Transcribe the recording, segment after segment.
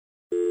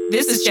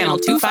This is Channel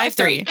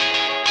 253.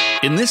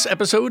 In this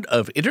episode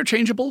of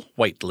Interchangeable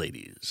White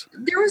Ladies.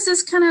 There was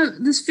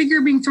this figure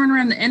being thrown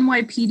around the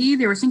NYPD.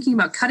 They were thinking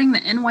about cutting the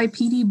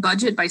NYPD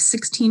budget by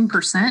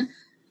 16%.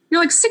 You're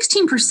like,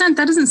 16%?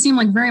 That doesn't seem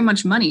like very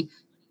much money.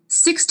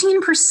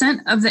 16%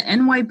 of the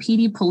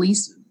NYPD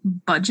police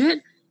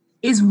budget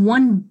is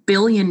 $1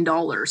 billion.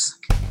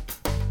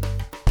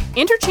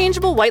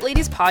 Interchangeable White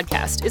Ladies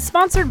podcast is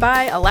sponsored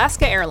by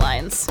Alaska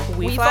Airlines.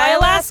 We fly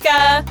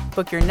Alaska.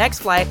 Book your next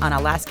flight on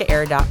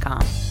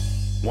alaskaair.com.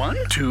 1,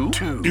 2,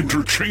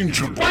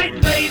 Interchangeable White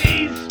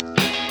ladies! 1,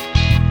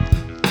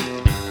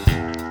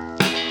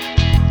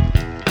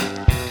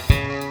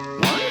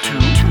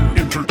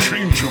 2,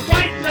 Interchangeable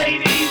White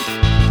ladies!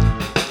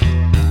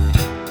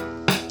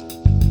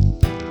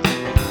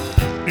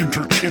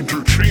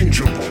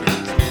 Interchangeable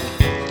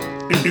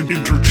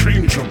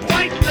Interchangeable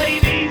White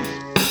ladies!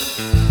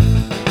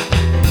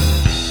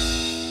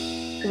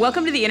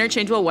 Welcome to the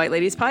Interchangeable White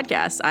Ladies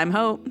podcast. I'm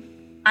Hope.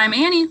 I'm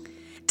Annie.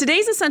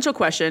 Today's essential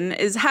question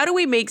is, how do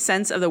we make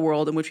sense of the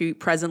world in which we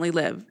presently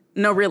live?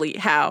 No, really,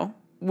 how?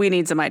 We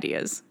need some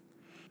ideas.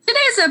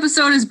 Today's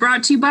episode is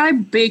brought to you by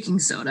baking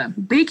soda.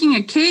 Baking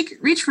a cake,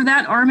 reach for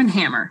that Arm &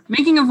 Hammer.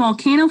 Making a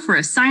volcano for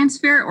a science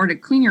fair or to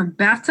clean your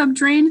bathtub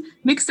drain,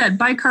 mix that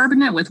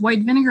bicarbonate with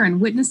white vinegar and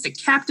witness a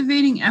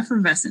captivating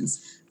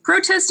effervescence.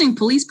 Protesting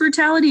police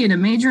brutality in a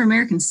major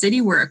American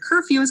city where a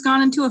curfew has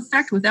gone into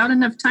effect without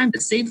enough time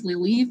to safely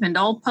leave, and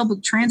all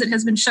public transit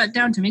has been shut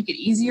down to make it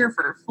easier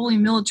for fully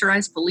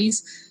militarized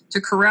police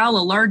to corral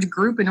a large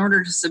group in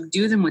order to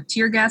subdue them with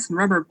tear gas and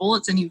rubber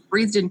bullets, and you've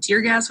breathed in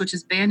tear gas, which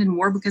is banned in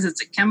war because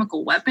it's a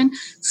chemical weapon.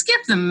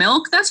 Skip the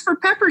milk. That's for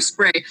pepper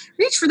spray.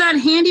 Reach for that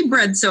handy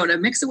bread soda.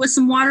 Mix it with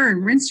some water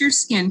and rinse your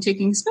skin,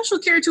 taking special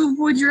care to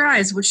avoid your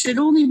eyes, which should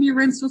only be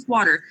rinsed with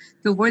water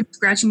to avoid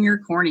scratching your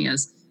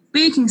corneas.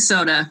 Baking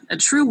soda, a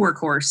true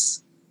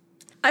workhorse.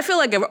 I feel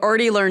like I've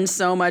already learned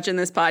so much in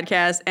this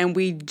podcast, and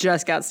we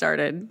just got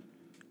started.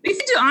 We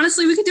could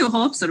do a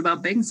whole episode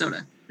about baking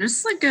soda.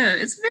 There's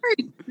it's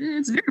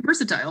very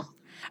versatile.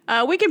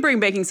 We can bring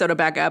baking soda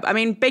back up. I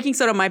mean, baking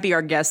soda might be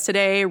our guest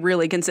today,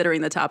 really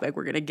considering the topic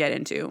we're going to get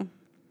into.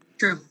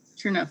 True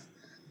enough.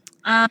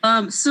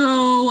 It's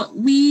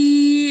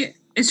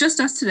just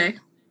us today,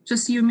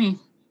 just you and me.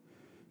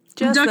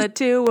 Just Doug. the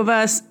two of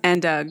us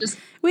and Doug.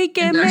 We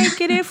can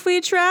make it if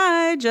we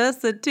try.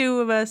 Just the two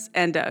of us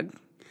and Doug.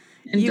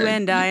 And you Doug.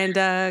 And I and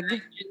Doug.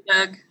 And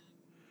Doug.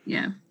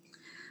 Yeah.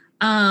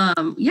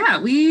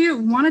 We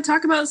want to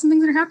talk about some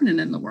things that are happening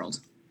in the world.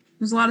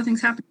 There's a lot of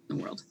things happening in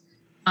the world.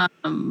 Where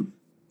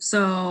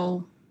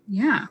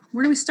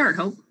do we start,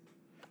 Hope?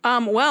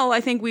 Well,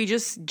 I think we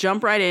just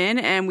jump right in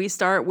and we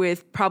start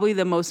with probably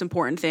the most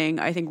important thing,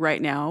 I think,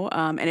 right now.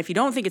 And if you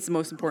don't think it's the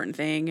most important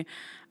thing,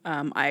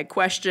 I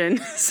question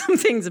some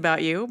things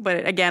about you.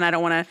 But again, I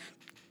don't want to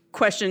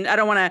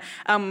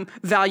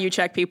value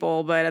check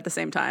people, but at the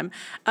same time,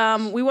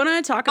 we want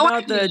to talk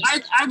about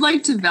I'd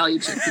like to value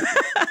check people.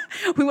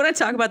 We want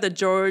to talk about the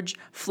George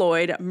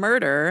Floyd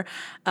murder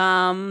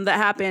that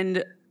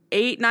happened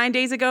 8-9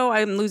 days ago.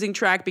 I'm losing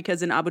track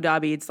because in Abu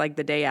Dhabi, it's like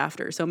the day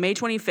after. So May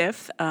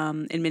 25th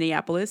in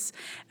Minneapolis,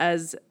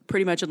 as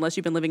pretty much unless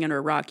you've been living under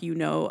a rock, you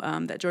know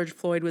that George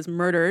Floyd was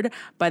murdered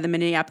by the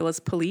Minneapolis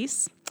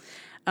police.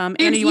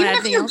 Anna, you want to add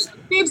anything else?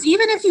 Babes,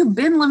 even if you've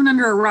been living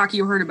under a rock,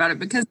 you heard about it.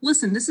 Because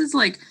listen, this is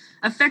like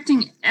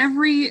affecting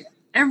every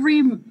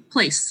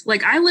place.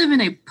 Like I live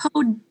in a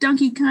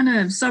podunky kind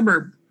of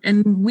suburb,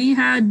 and we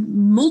had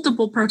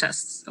multiple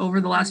protests over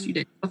the last few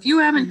days. If you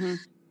haven't,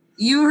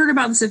 you heard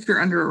about this if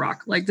you're under a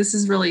rock. Like this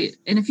is really,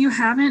 and if you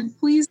haven't,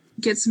 please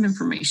get some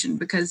information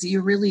because you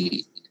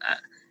really,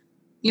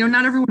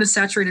 not everyone is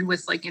saturated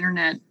with like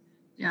internet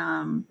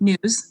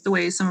news the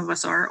way some of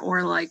us are,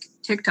 or like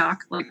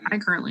TikTok, like I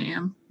currently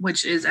am,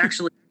 which is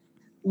actually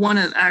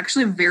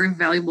a very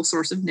valuable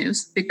source of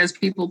news because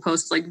people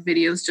post like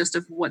videos just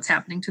of what's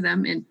happening to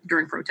them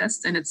during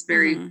protests, and it's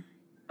very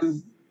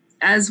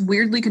as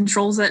weirdly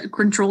controlled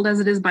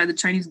as it is by the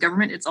Chinese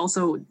government. It's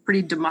also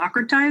pretty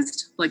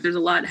democratized. Like there's a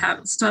lot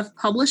of stuff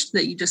published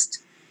that you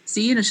just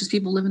see, and it's just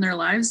people living their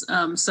lives.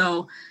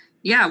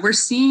 We're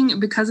seeing,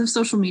 because of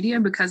social media,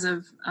 because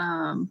of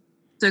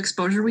the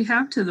exposure we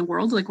have to the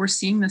world, like we're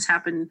seeing this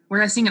happen.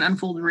 We're seeing it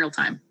unfold in real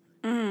time.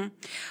 Mm-hmm.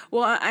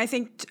 Well, I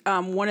think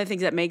one of the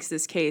things that makes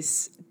this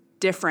case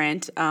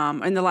different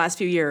in the last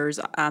few years,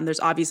 there's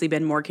obviously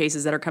been more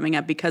cases that are coming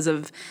up because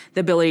of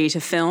the ability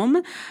to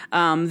film.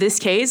 This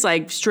case,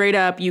 like straight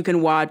up, you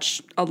can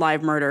watch a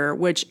live murder,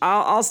 which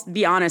I'll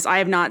be honest, I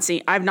have not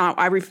seen. I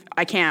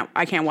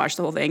can't watch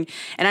the whole thing,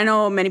 and I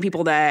know many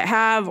people that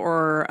have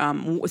or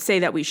say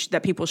that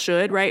that people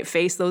should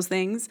face those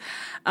things.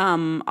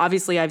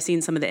 Obviously, I've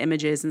seen some of the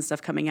images and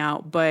stuff coming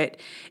out,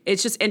 but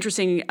it's just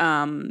interesting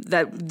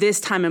that this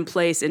time and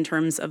place in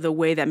terms of the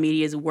way that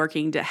media is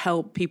working to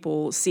help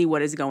people see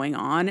what is going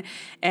on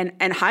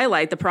and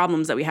highlight the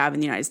problems that we have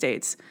in the United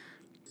States.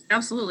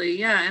 Absolutely.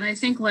 Yeah. And I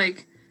think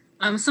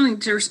something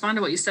to respond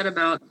to what you said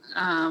about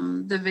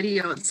the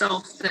video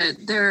itself,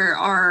 that there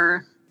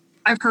are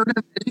I've heard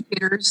of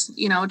educators,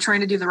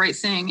 trying to do the right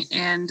thing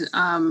and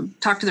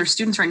talk to their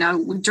students right now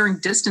during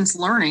distance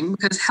learning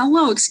because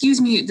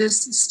excuse me,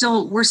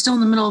 we're still in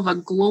the middle of a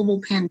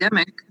global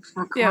pandemic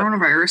for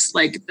coronavirus.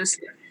 Like this,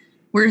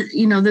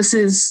 this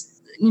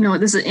is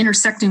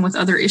intersecting with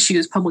other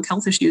issues, public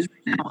health issues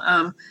right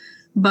now.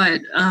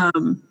 But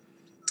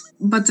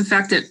the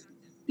fact that,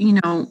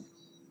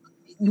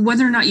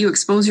 whether or not you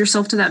expose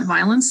yourself to that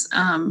violence,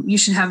 you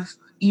should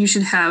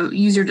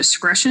use your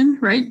discretion,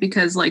 right?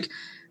 Because like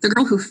the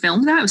girl who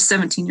filmed that was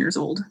 17 years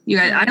old.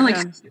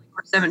 I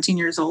 17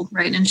 years old,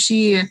 right? And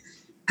she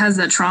has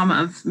that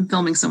trauma of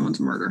filming someone's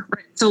murder,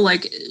 right? So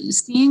like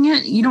seeing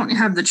it, you don't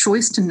have the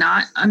choice to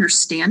not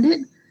understand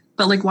it,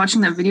 but like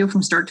watching that video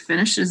from start to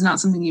finish is not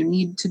something you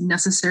need to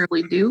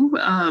necessarily do.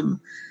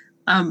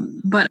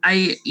 But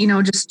I,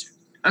 just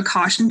a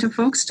caution to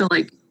folks to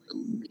like,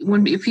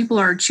 if people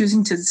are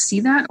choosing to see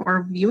that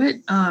or view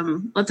it,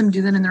 let them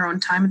do that in their own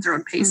time at their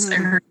own pace. I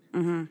heard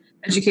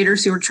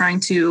educators who were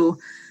trying to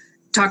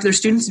talk to their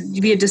students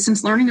via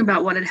distance learning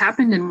about what had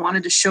happened and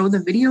wanted to show the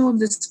video of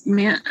this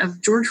man,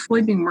 of George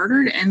Floyd being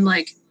murdered, and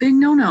like, big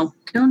no,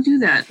 don't do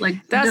that. Like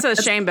that's a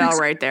shame bell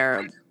right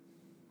there.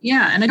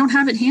 Yeah, and I don't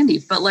have it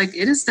handy, but like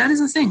that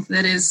is a thing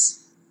that is.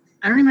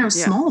 I don't even have a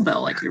small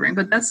bell like you ring,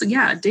 but that's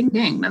ding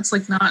ding. That's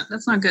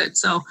not good.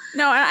 So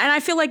no, and I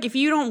feel like if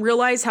you don't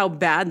realize how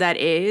bad that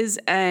is,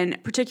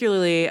 and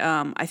particularly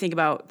I think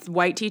about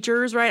white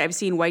teachers, right? I've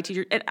seen white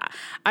teachers. And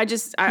I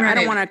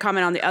don't want to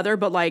comment on the other,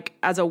 but like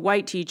as a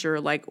white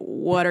teacher, like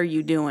what are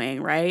you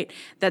doing, right?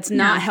 That's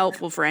not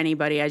helpful for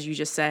anybody, as you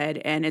just said,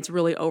 and it's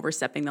really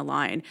overstepping the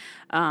line.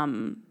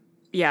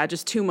 Yeah,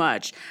 just too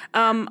much.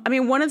 I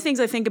mean, one of the things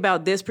I think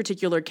about this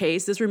particular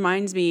case, this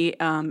reminds me,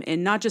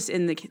 and not just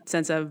in the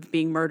sense of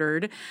being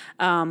murdered,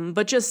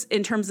 but just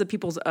in terms of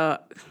people's, I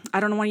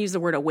don't want to use the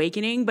word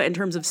awakening, but in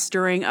terms of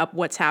stirring up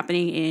what's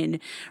happening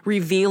in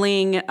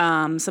revealing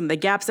some of the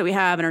gaps that we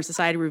have in our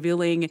society,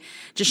 revealing,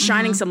 just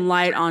shining some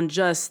light on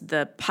just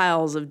the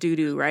piles of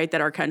doo-doo, right,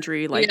 that our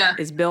country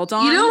is built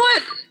on.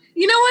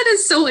 You know what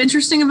is so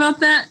interesting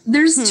about that?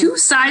 There's two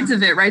sides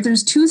of it, right?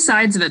 There's two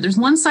sides of it. There's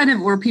one side of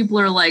it where people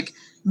are like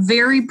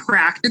very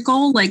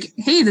practical, like,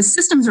 hey, the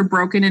systems are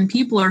broken, and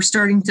people are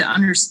starting to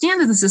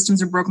understand that the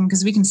systems are broken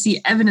because we can see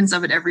evidence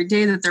of it every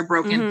day that they're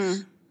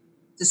broken.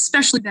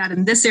 Especially that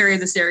in this area,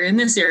 and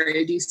this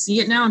area. Do you see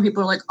it now? And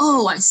people are like,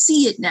 oh, I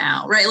see it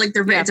now, right? Like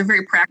it's a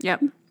very practical.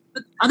 Yep.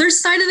 But the other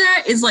side of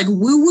that is like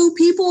woo-woo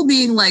people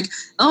being like,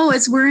 oh,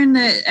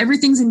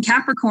 everything's in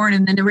Capricorn,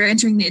 and then we're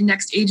entering the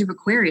next age of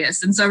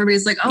Aquarius. And so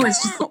everybody's like, oh,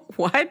 it's just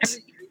what?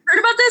 Heard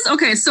about this?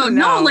 Okay, so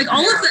no, like all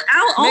of the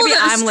maybe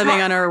I'm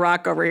living under a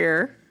rock over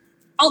here.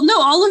 All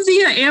of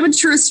the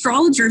amateur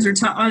astrologers are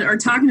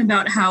talking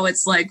about how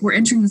it's like we're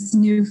entering this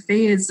new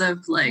phase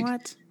of like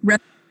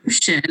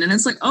revolution, and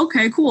it's like,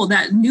 okay, cool.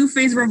 That new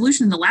phase of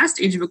revolution in the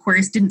last age of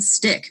Aquarius didn't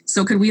stick.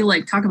 So could we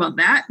like talk about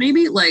that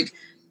maybe? Like,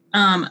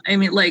 I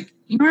mean, like,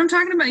 you know what I'm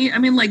talking about? I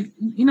mean, like,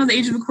 the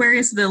age of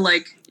Aquarius, the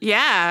like.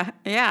 Yeah.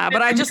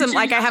 But I just am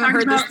like, I haven't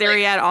heard this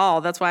theory at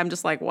all. That's why I'm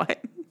just like,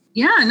 what?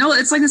 Yeah, no,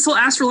 it's like this whole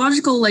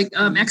astrological like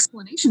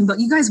explanation,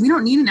 but you guys, we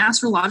don't need an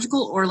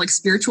astrological or like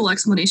spiritual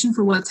explanation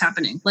for what's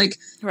happening. Like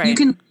you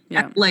can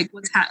like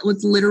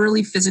what's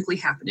literally physically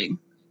happening.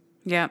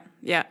 Yeah.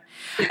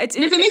 If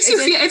it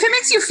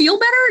makes you feel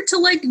better to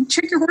like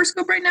check your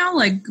horoscope right now,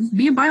 like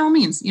by all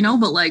means,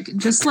 but like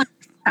just like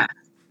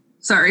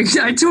sorry,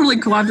 I totally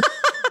co-opted.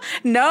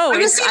 No,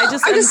 I'm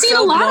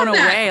so blown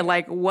away.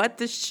 Like what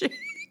the shit.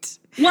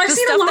 Well, the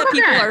stuff that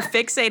people are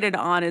fixated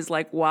on is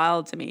like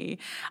wild to me.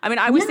 I mean,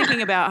 I was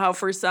thinking about how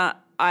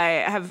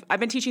I've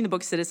been teaching the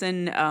book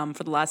Citizen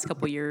for the last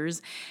couple of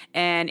years,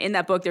 and in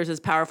that book there's this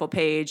powerful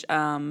page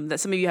that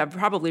some of you have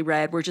probably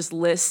read, where it just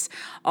lists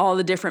all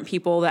the different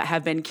people that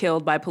have been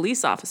killed by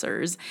police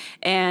officers,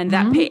 and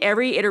that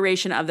every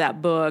iteration of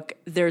that book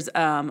that's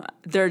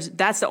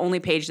the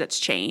only page that's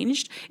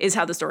changed is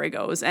how the story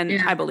goes,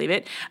 and I believe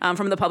it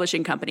from the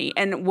publishing company.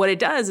 And what it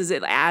does is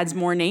it adds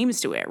more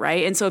names to it,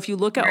 right? And so if you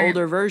look at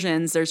older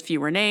versions, there's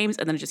fewer names,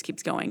 and then it just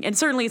keeps going. And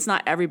certainly it's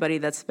not everybody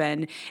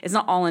it's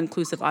not all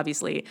inclusive,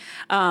 obviously.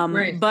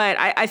 But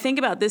I think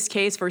about this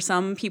case for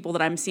some people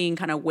that I'm seeing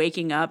kind of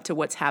waking up to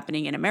what's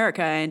happening in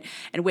America and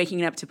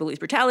waking up to police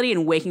brutality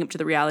and waking up to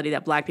the reality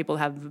that Black people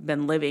have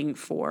been living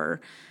for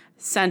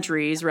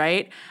centuries,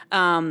 right?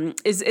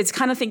 It's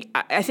kind of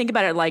I think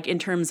about it like in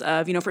terms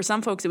of, for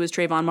some folks it was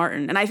Trayvon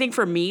Martin. And I think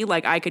for me,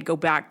 like I could go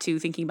back to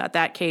thinking about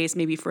that case,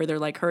 maybe further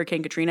like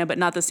Hurricane Katrina, but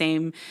not the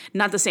same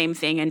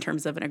thing in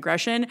terms of an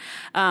aggression.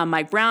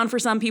 Mike Brown for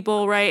some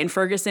people, right? And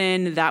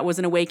Ferguson, that was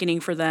an awakening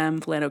for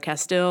them. Philando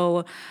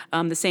Castile,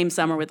 the same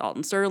summer with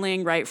Alton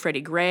Sterling, right?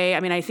 Freddie Gray.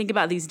 I mean, I think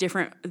about these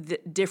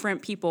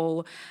different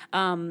people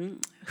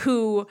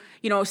who,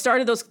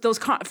 started those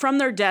from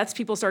their deaths,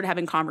 people started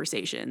having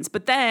conversations.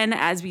 But then,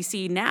 as we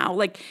see now,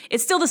 like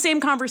it's still the same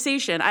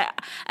conversation.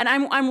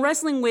 I'm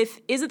wrestling with,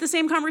 is it the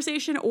same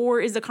conversation, or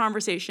is the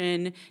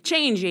conversation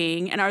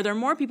changing? And are there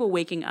more people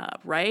waking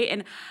up, right?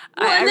 And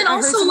are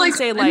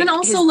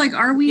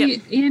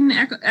we in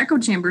echo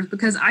chambers?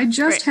 Because I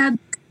just had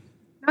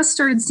just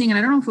started seeing, and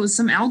I don't know if it was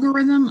some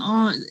algorithm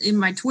in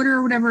my Twitter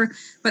or whatever,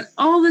 but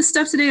all this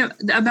stuff today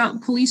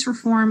about police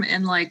reform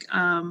and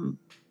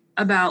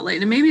about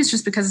and maybe it's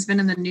just because it's been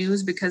in the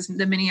news because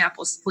the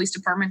Minneapolis Police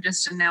Department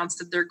just announced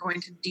that they're going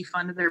to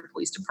defund their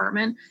police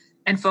department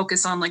and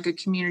focus on like a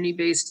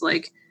community-based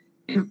like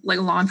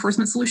law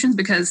enforcement solutions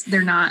because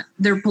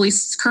their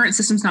police current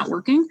system's not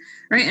working,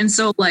 right? And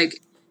so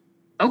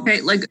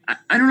okay,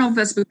 I don't know if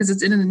that's because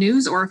it's in the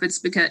news or if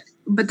it's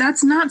but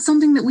that's not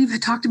something that we've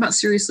talked about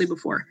seriously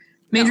before.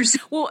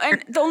 Well,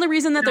 and the only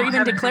reason that they're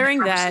even declaring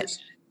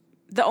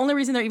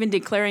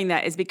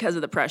that, is because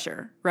of the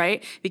pressure,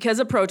 right? Because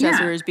of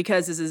protesters,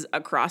 because this is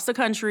across the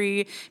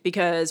country,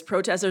 because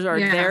protesters are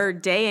there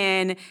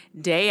day in,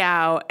 day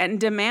out, and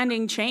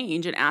demanding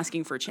change and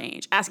asking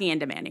and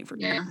demanding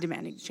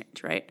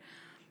change, right?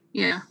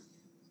 Yeah.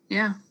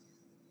 Yeah.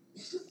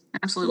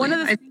 Absolutely. One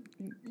of the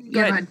go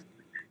ahead.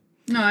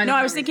 No,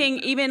 I was thinking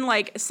even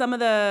like some of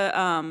the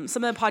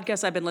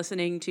podcasts I've been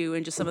listening to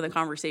and just some of the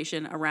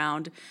conversation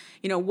around,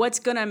 what's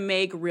going to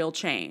make real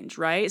change,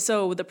 right?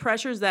 So the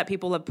pressures that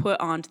people have put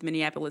onto the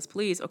Minneapolis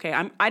police. Okay,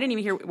 I didn't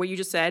even hear what you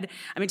just said.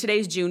 I mean,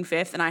 today's June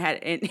 5th, and I had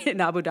in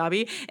Abu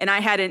Dhabi, and I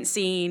hadn't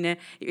seen.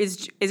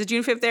 Is it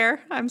June 5th there?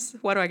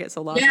 Why do I get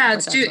so lost? Yeah,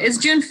 it's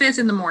June 5th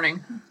in the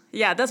morning.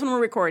 Yeah, that's when we're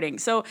recording.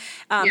 So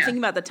thinking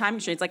about the time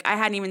constraints, I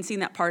hadn't even seen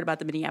that part about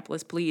the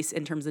Minneapolis police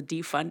in terms of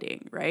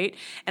defunding, right?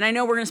 And I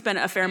know we're going to spend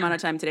a fair amount of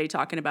time today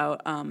talking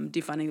about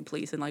defunding the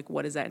police and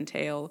what does that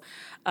entail.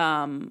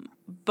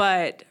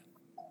 But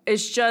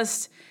it's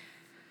just,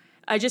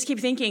 I just keep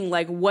thinking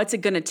what's it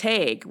going to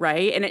take,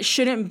 right? And it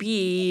shouldn't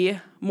be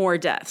more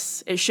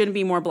deaths. It shouldn't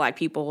be more Black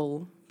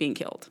people being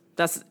killed.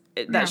 That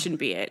shouldn't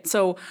be it.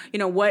 So,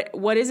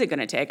 what is it going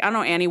to take? I don't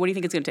know, Annie, what do you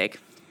think it's going to take?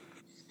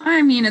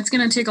 I mean, it's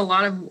going to take a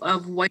lot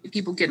of white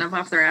people getting up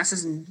off their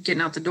asses and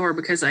getting out the door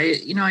because I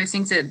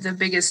think that the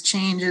biggest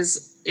change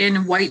is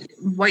in white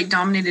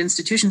dominated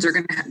institutions are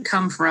going to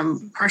come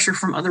from pressure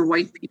from other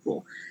white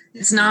people.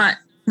 It's not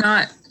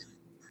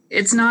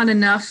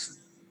enough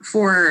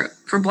for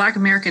Black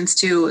Americans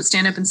to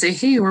stand up and say,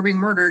 hey, we're being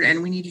murdered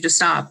and we need you to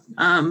stop.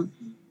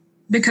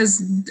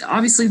 Because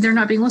obviously they're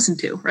not being listened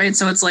to. Right.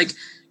 So it's like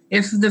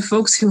if the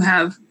folks who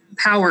have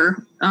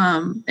power,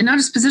 and not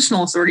just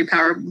positional authority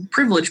power,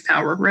 privilege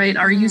power, right,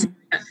 are using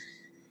that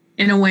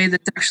in a way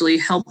that's actually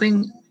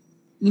helping,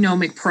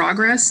 make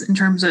progress in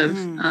terms of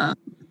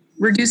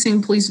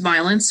reducing police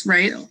violence,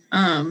 right?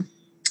 And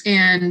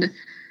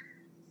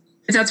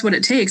if that's what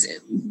it takes,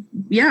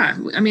 I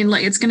mean,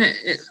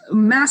 it's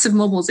massive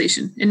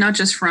mobilization, and not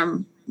just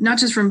from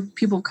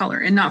people of color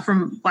and not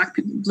from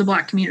the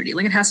Black community.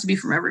 It has to be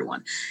from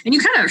everyone. And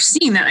you kind of are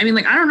seeing that. I mean,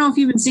 I don't know if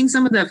you've been seeing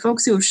some of the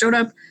folks who have showed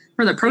up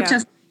for the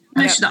protest. Yeah.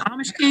 The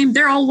Amish came.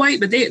 They're all white,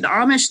 but the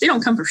Amish, they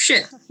don't come for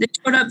shit. They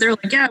showed up. They're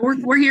like, yeah,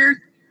 we're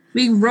here.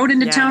 We rode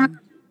into town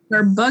in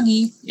our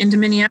buggy into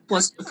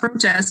Minneapolis to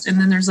protest,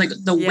 and then there's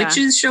the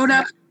witches showed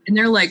up, and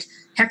they're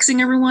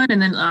hexing everyone,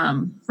 and then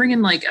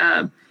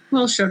friggin' who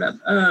else showed up?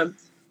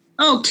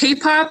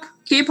 K-pop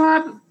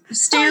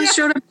stands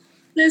showed up.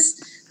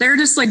 They're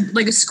just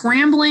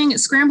scrambling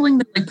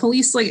the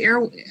police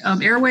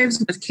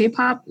airwaves with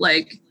K-pop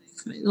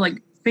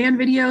fan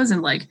videos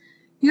and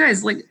you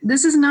guys,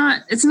 this is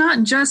not, it's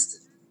not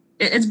just,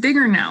 it's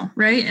bigger now,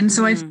 right? And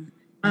so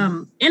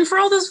and for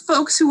all those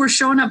folks who were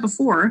showing up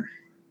before,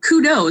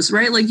 kudos,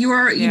 right? You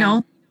are,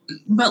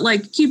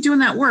 but keep doing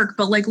that work.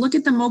 But look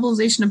at the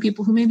mobilization of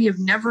people who maybe have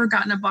never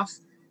gotten up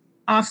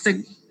off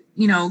the,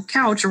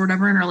 couch or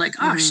whatever and are like,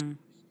 oh,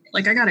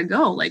 I gotta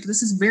go.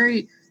 This is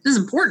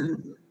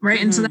important, right?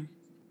 And so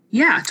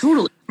that,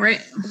 totally.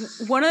 Right.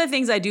 One of the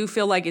things I do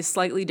feel like is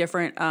slightly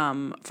different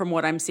from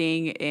what I'm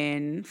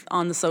seeing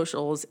on the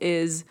socials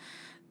is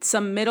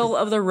some middle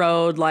of the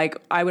road,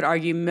 I would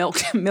argue milk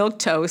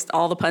toast,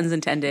 all the puns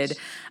intended,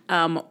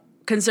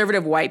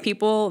 conservative white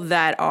people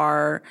that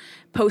are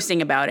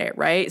posting about it,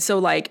 right?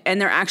 So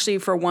and they're actually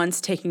for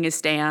once taking a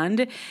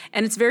stand.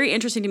 And it's very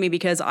interesting to me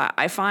because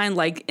I find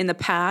in the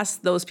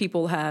past, those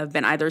people have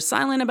been either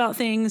silent about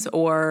things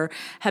or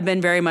have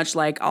been very much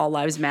all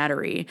lives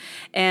mattery.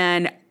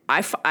 And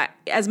I,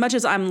 as much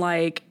as I'm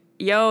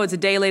yo, it's a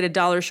day late,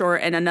 $1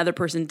 short, and another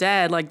person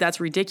dead,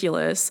 that's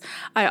ridiculous.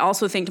 I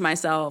also think to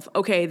myself,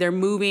 okay, they're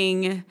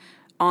moving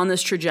on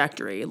this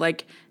trajectory.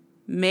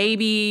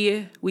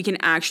 Maybe we can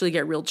actually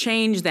get real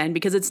change then,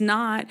 because it's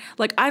not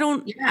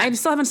I'm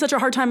still having such a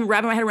hard time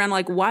wrapping my head around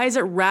why is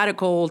it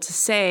radical to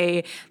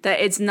say that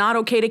it's not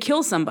okay to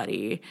kill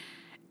somebody?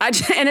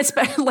 And it's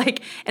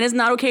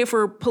not okay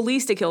for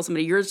police to kill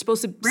somebody. You're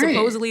supposed to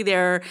supposedly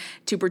there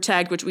to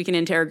protect, which we can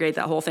interrogate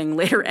that whole thing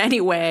later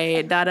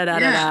anyway.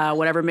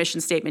 Whatever mission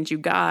statement you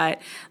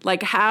got.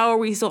 How are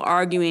we still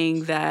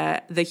arguing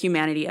that the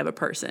humanity of a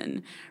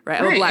person,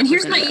 right? Of a Black and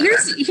person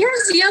here's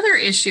the other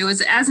issue is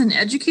as an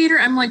educator,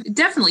 I'm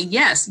definitely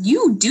yes,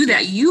 you do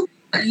that. You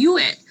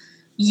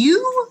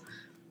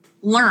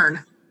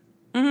learn,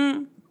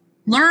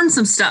 learn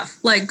some stuff.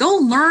 Go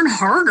learn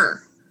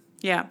harder.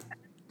 Yeah.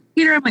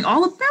 I'm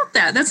all about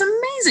that. That's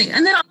amazing.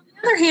 And then on the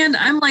other hand,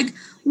 I'm like,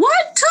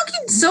 what took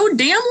you so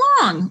damn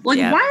long? Like,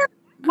 why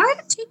did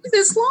it take you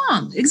this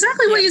long?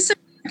 Exactly what you said.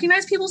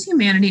 Recognize people's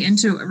humanity and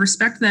to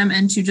respect them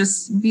and to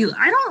just be,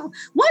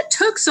 what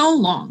took so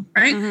long,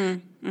 right?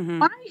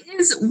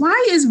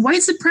 Why is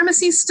white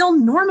supremacy still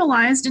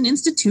normalized in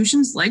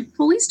institutions like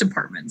police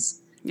departments?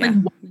 Yeah,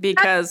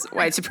 because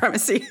white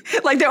supremacy.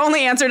 Like the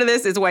only answer to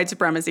this is white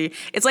supremacy.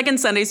 It's like in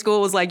Sunday school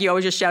was like you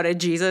always just shouted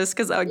Jesus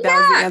because that was the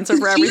answer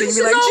for everything. Jesus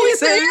be like is always Jesus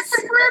the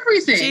answer for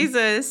everything.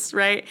 Jesus,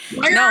 right?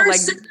 Why are our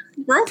systems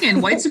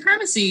broken? White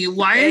supremacy.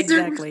 Why is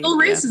there still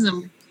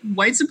racism?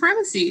 White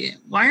supremacy.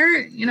 Why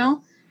are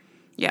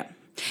Yeah.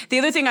 The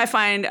other thing I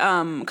find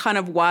kind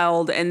of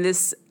wild, and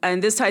this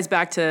ties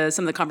back to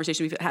some of the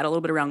conversation we've had a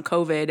little bit around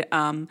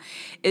COVID,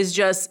 is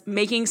just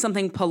making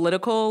something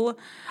political.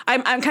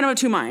 I'm kind of of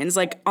two minds.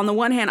 Like on the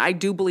one hand, I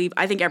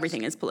think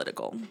everything is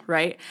political,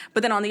 right?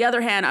 But then on the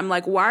other hand, I'm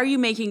like, why are you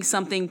making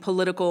something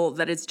political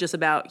that it's just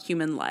about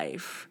human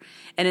life?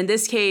 And in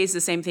this case,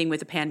 the same thing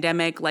with the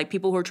pandemic, like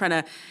people who are trying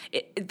to,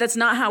 that's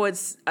not how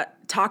it's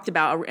talked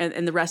about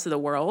in the rest of the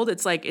world.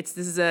 It's like, this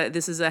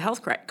is a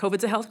health crisis.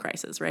 COVID's a health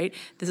crisis, right?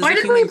 This is why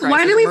did we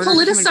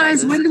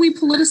politicize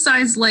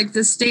like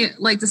the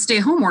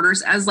stay-at-home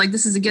orders as like,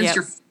 this is against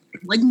your,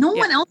 like no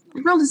one else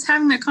in the world is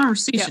having that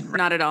conversation. Right?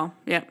 Not at all.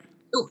 Yeah.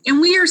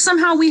 And we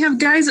have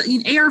guys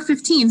in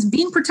AR-15s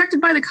being protected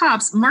by the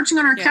cops, marching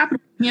on our Capitol,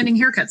 demanding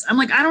haircuts. I'm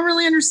like, I don't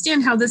really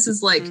understand how this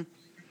is like,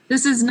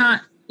 this is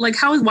not, like,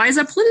 why is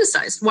that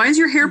politicized? Why is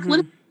your hair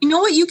political? You know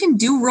what you can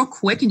do real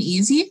quick and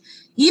easy?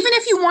 Even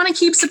if you want to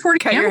keep supporting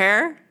cut your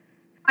hair?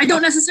 I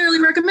don't necessarily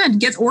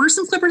recommend. Order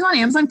some clippers on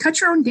Amazon, cut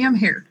your own damn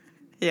hair.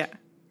 Yeah. You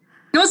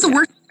know what's the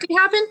worst that can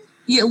happen?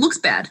 It looks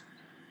bad.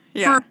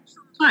 Yeah. For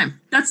time.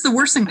 That's the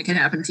worst thing that can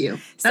happen to you.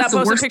 Stop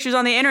posting pictures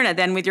on the internet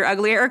then with your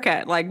ugly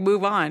haircut. Like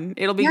move on.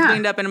 It'll be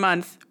cleaned up in a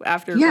month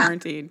after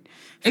quarantine.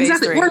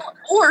 Exactly.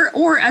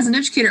 Or as an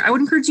educator, I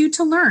would encourage you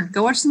to learn.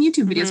 Go watch some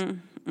YouTube videos.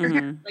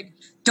 Like,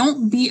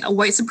 don't be a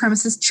white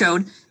supremacist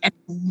chode and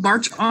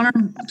march on our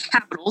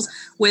capitals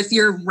with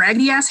your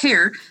raggedy ass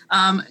hair,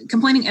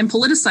 complaining and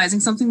politicizing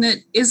something that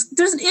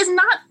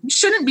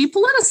shouldn't be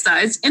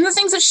politicized, and the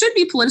things that should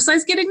be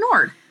politicized get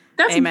ignored.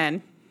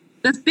 Amen.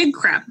 That's big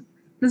crap.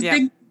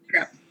 Big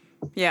crap.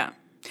 Yeah.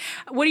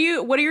 What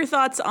are your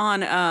thoughts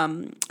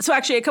on, so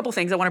actually a couple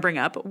things I want to bring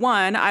up.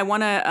 One, I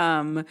want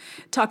to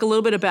talk a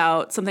little bit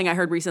about something I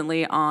heard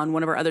recently on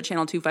one of our other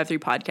Channel 253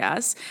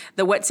 podcasts.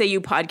 The What Say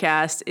You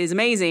podcast is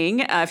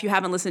amazing. If you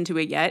haven't listened to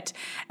it yet,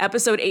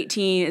 episode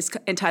 18 is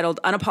entitled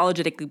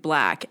Unapologetically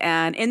Black.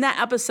 And in that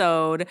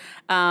episode,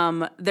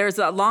 there's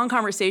a long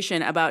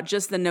conversation about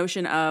just the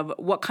notion of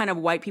what kind of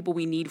white people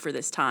we need for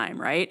this time,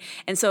 right?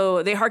 And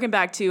so they harken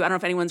back to, I don't know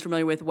if anyone's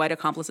familiar with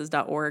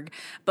whiteaccomplices.org,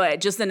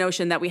 but just the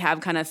notion that we have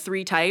kind of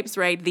three types,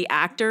 right? The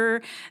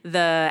actor,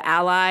 the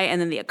ally, and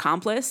then the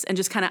accomplice, and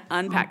just kind of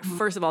unpack.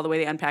 First of all, the way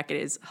they unpack it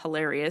is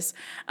hilarious.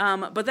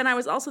 But then I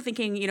was also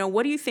thinking,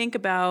 what do you think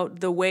about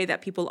the way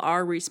that people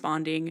are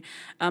responding?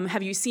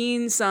 Have you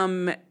seen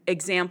some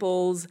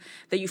examples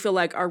that you feel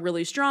like are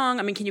really strong?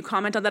 I mean, can you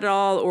comment on that at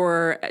all?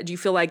 Or do you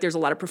feel like there's a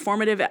lot of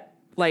performative,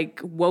 like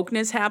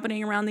wokeness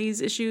happening around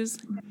these issues?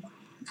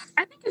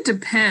 I think it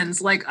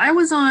depends. Like I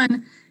was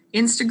on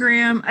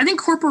Instagram. I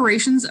think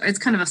corporations, it's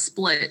kind of a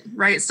split,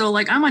 right? So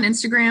like I'm on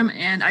Instagram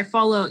and I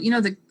follow,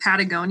 the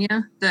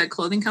Patagonia, the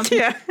clothing company.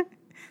 Yeah.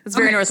 It's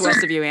very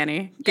northwest of you,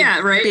 Annie.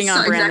 Right. Being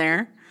on brand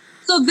there.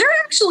 So they're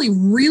actually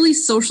really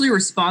socially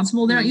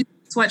responsible. They don't use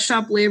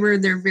sweatshop labor.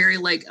 They're very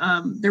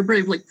they're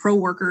very like pro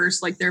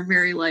workers. Like they're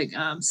very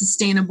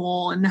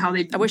sustainable and how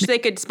they. I wish they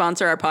could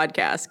sponsor our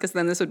podcast because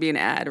then this would be an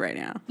ad right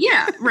now.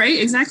 Yeah, right.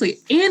 Exactly.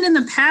 And in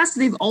the past,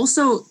 they've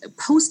also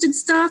posted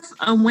stuff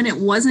when it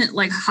wasn't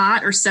like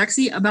hot or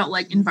sexy about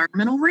like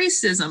environmental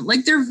racism.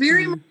 Like they're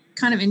very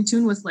kind of in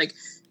tune with like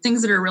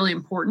things that are really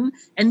important.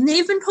 And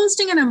they've been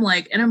posting and I'm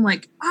like,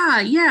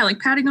 yeah, like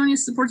Patagonia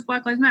supports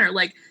Black Lives Matter.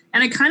 Like,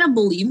 and I kind of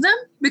believe them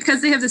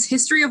because they have this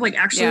history of like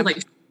actually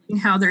like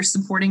how they're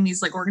supporting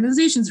these like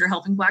organizations that are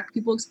helping Black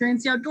people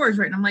experience the outdoors,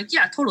 right? And I'm like,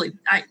 yeah, totally.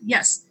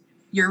 Yes,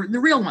 you're the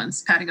real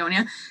ones,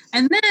 Patagonia.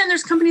 And then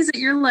there's companies that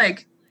you're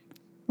like,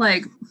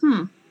 I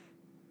don't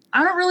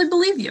really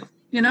believe you,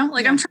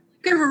 Like I'm trying to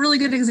give a really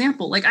good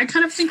example. Like I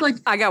kind of think like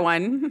I got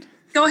one.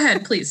 Go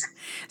ahead, please.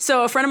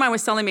 So a friend of mine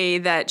was telling me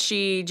that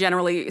she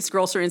generally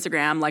scrolls through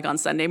Instagram like on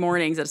Sunday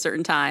mornings at a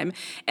certain time.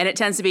 And it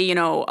tends to be, a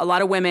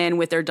lot of women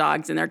with their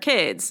dogs and their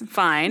kids.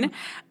 Fine.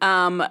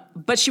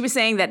 But she was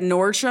saying that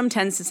Nordstrom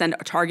tends to send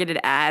targeted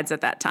ads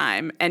at that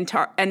time. And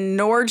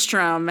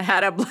Nordstrom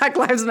had a Black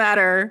Lives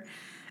Matter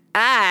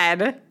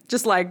ad,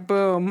 just like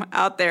boom,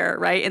 out there,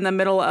 right? In the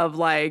middle of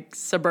like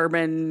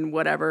suburban,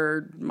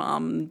 whatever,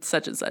 mom,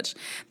 such and such.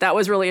 That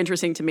was really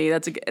interesting to me.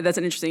 That's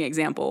an interesting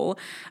example.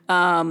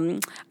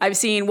 I've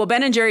seen,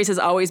 Ben & Jerry's has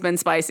always been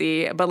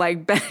spicy, but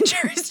like Ben &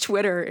 Jerry's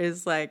Twitter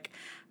is like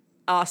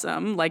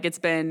awesome. Like it's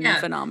been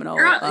phenomenal.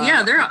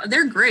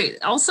 They're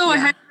great. Also, I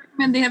highly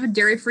recommend they have a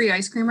dairy-free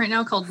ice cream right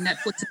now called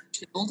Netflix and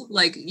Chilled.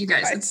 Like you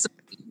guys, it's so,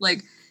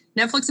 like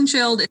Netflix and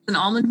Chilled. It's an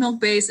almond milk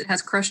base. It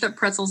has crushed up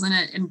pretzels in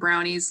it and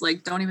brownies.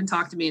 Like, don't even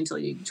talk to me until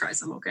you try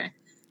some. Okay.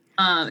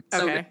 So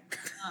Okay.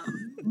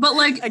 but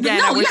like, Again,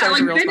 but I no, wish yeah, I was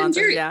a like real Ben and sponsor,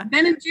 Jerry, yeah.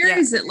 Ben and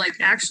Jerry's that like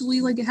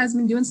actually like it has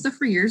been doing stuff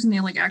for years, and they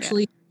like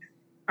actually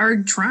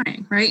are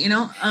trying, right? You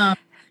know, I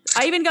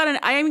even got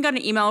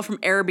an email from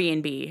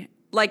Airbnb.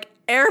 Like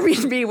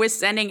Airbnb was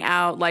sending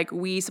out like,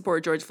 we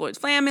support George Floyd's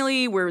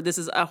family, where this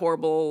is a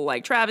horrible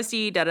like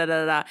travesty, da da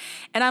da da.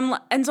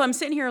 And so I'm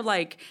sitting here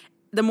like,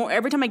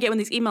 every time I get one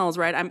of these emails,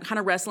 right, I'm kind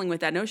of wrestling with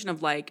that notion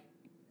of like,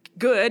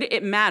 good,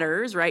 it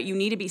matters, right? You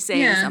need to be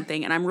saying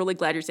something, and I'm really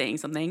glad you're saying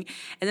something.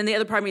 And then the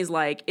other part of me is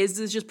like, is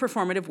this just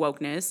performative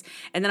wokeness?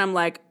 And then I'm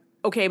like,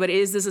 okay, but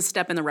is this a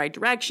step in the right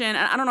direction?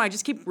 I don't know. I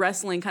just keep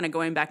wrestling, kind of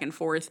going back and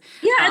forth.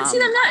 yeah, and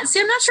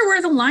I'm not sure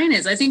where the line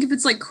is. I think if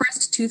it's like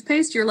Crest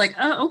toothpaste, you're like,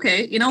 oh,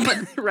 okay, you know, but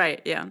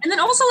right, yeah. and then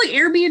also like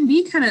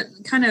Airbnb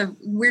kind of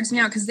weirds me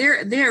out because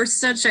they're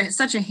such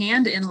a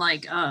hand in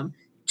like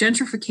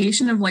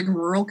gentrification of like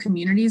rural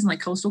communities and like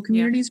coastal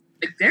communities.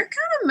 Like they're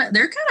kind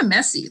of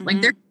messy.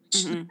 Like they're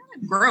kind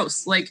of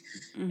gross. Like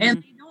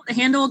and they don't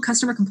handle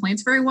customer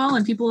complaints very well,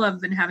 and people have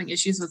been having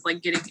issues with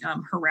like getting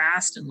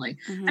harassed and like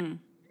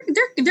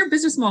their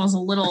business model is a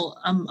little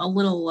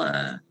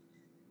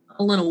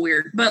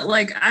weird. But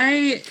like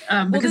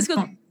because they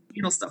don't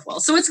handle stuff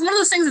well. So it's one of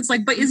those things. It's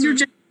like, but is your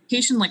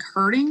gentrification like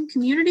hurting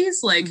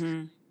communities? Like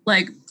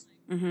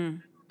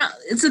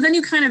so then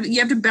you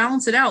have to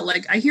balance it out.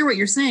 Like I hear what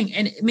you're saying,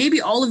 and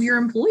maybe all of your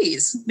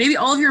employees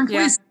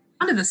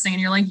onto this thing,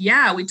 and you're like,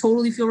 yeah, we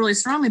totally feel really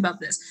strongly about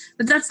this,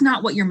 but that's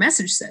not what your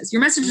message says.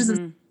 Your message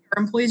isn't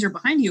our employees are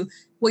behind you.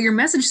 What your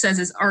message says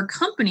is our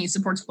company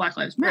supports Black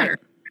Lives Matter.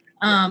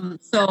 Right.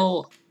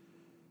 So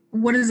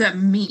what does that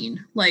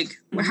mean? Like,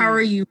 how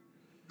are you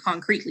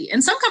concretely?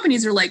 And some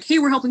companies are like, hey,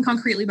 we're helping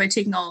concretely by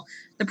taking all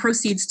the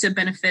proceeds to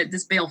benefit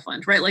this bail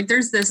fund, right? Like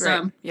there's this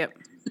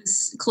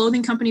this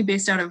clothing company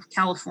based out of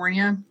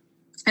California.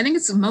 I think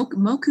it's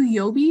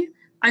Mokuyobi.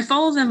 I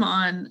follow them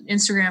on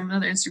Instagram,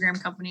 another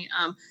Instagram company.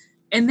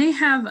 And they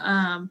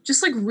have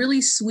just like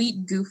really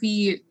sweet,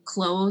 goofy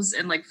clothes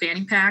and like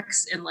fanny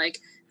packs and like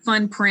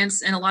fun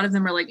prints. And a lot of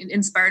them are like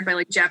inspired by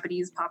like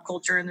Japanese pop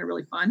culture, and they're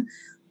really fun.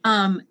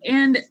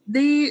 And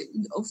they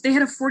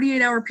had a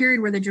 48-hour period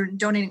where they're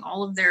donating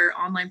all of their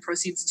online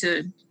proceeds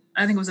to,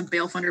 I think it was a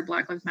bail fund or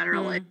Black Lives Matter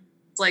LA.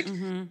 It's like,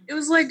 it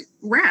was like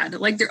rad.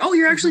 Like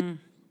you're actually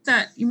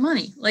that your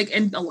money. Like,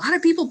 and a lot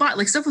of people bought,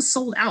 like stuff was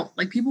sold out.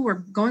 Like people were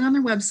going on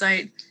their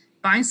website,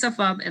 buying stuff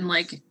up, and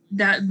like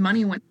that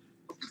money went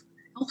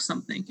help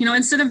something, you know,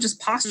 instead of just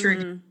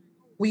posturing,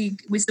 we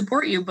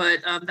support you, but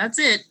that's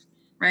it.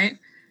 Right.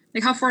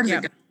 Like how far does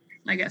it go?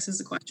 I guess is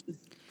the question.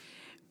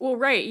 Well,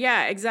 right.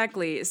 Yeah,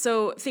 exactly.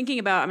 So thinking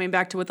about, I mean,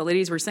 back to what the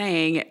ladies were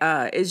saying,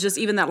 is just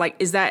even that, like,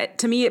 is that,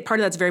 to me, part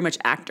of that's very much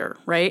actor,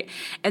 right?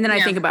 And then I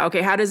think about,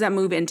 okay, how does that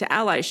move into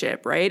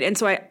allyship, right? And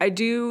so I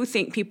do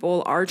think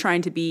people are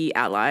trying to be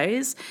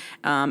allies,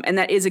 and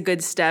that is a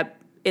good step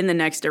in the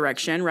next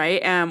direction,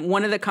 right?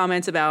 One of the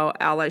comments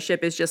about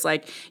allyship is just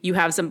like, you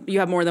have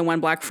more than one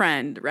Black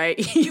friend,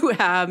 right? You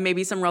have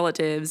maybe some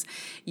relatives,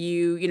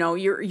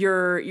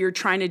 you're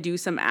trying to do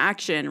some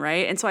action,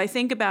 right? And so I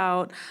think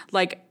about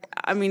like,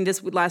 I mean,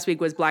 this last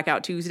week was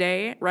Blackout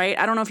Tuesday, right?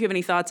 I don't know if you have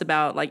any thoughts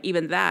about like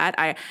even that.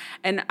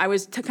 I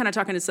was kind of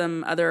talking to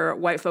some other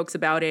white folks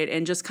about it,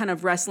 and just kind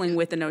of wrestling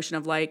with the notion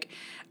of like,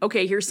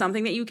 okay, here's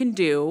something that you can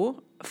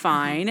do,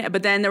 fine.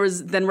 But then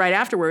right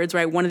afterwards,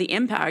 right, one of the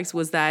impacts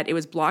was that it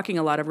was blocking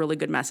a lot of really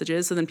good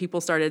messages. So then people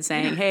started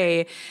saying,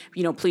 hey,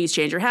 please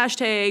change your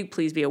hashtag,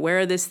 please be aware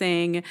of this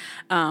thing.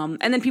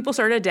 And then people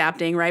started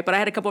adapting, right? But I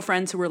had a couple of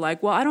friends who were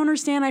like, well, I don't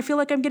understand. I feel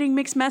like I'm getting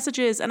mixed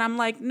messages. And I'm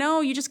like,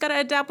 no, you just got to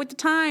adapt with the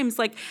times.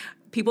 Like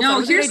people thought it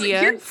was a good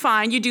idea.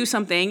 Fine, you do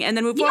something and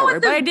then move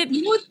forward. But I did.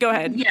 Go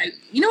ahead. Yeah.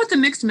 You know what the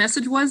mixed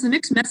message was? The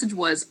mixed message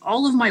was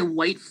all of my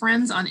white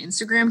friends on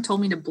Instagram told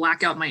me to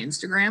black out my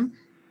Instagram.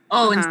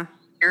 And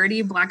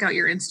solidarity, black out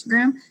your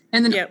Instagram.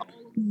 And then all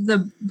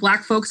the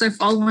Black folks I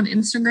follow on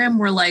Instagram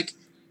were like,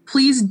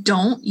 please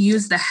don't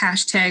use the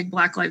hashtag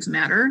Black Lives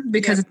Matter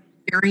because it's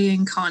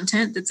varying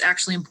content that's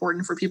actually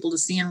important for people to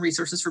see and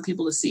resources for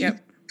people to see.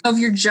 If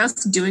you're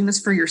just doing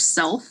this for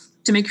yourself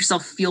to make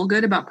yourself feel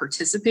good about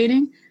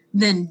participating,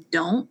 then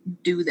don't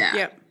do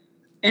that.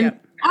 And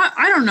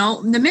I don't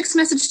know, the mixed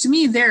message to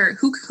me there,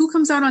 who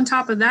comes out on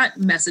top of that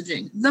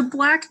messaging? The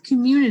Black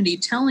community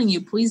telling you,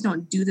 please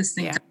don't do this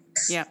thing.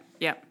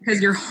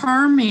 Because you're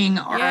harming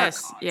our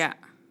cause.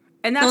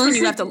 And that's when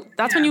you have to,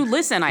 when you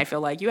listen, I feel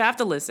like. You have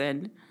to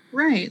listen.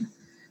 Right.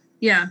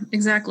 Yeah,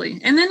 exactly.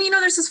 And then,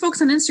 there's these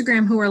folks on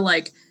Instagram who are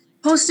like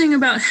posting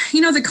about,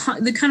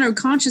 the kind of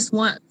conscious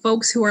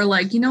folks who are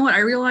like, you know what, I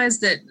realize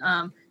that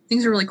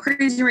things are really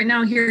crazy right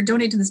now. Here,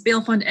 donate to this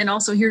bail fund. And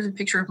also here's a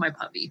picture of my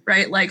puppy,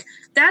 right? Like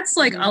that's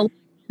like a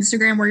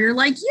Instagram where you're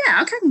like,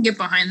 yeah, okay, I can get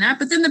behind that.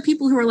 But then the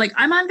people who are like,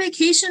 I'm on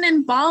vacation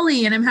in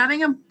Bali and I'm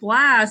having a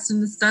blast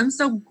and the sun's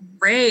so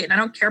great and I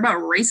don't care about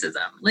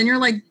racism. Then you're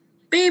like,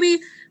 baby,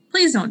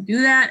 please don't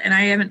do that. And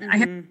I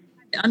haven't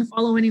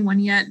unfollow anyone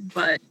yet,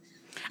 but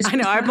I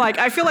know. I'm like,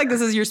 I feel like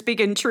this is you're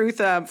speaking truth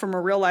from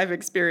a real life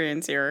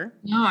experience here.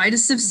 No, I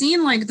just have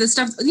seen like the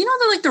stuff,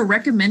 the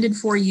recommended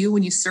for you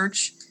when you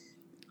search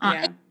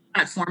any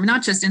platform,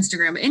 not just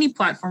Instagram, but any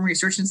platform where you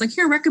search, and it's like,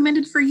 here,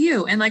 recommended for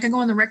you. And like I go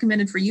on the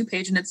recommended for you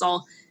page and it's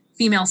all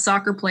female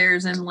soccer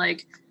players and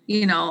like,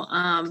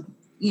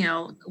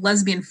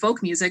 lesbian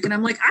folk music. And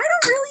I'm like, I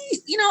don't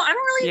really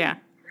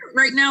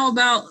right now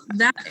about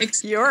that.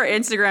 Your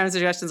Instagram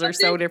suggestions are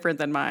so different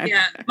than mine.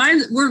 Yeah,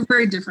 we're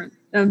very different.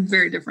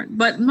 Very different.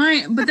 But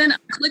then I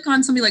click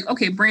on somebody like,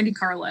 okay, Brandi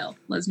Carlile,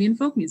 lesbian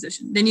folk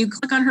musician. Then you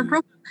click on her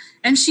profile,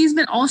 and she's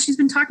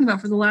been talking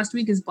about for the last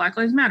week is Black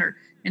Lives Matter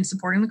and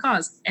supporting the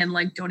cause and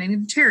like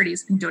donating to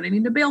charities and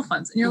donating to bail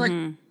funds. And you're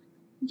like,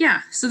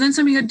 yeah. So then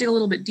somebody got to dig a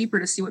little bit deeper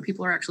to see what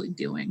people are actually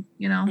doing,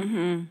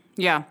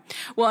 Yeah.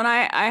 Well, and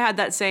I had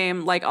that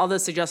same, like all the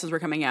suggestions were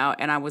coming out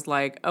and I was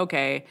like,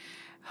 okay,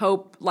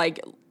 Hope, like,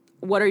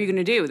 what are you going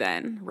to do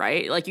then?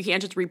 Right? Like, you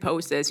can't just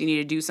repost this. You need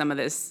to do some of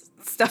this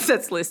stuff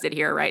that's listed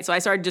here, right? So I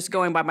started just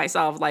going by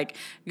myself, like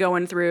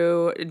going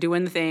through,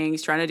 doing the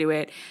things, trying to do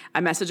it.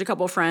 I messaged a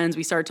couple of friends.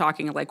 We started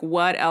talking like,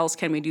 what else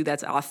can we do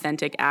that's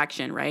authentic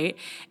action, right?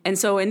 And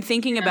so in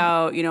thinking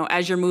about,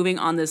 as you're moving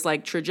on this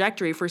like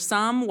trajectory, for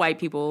some white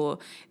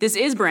people, this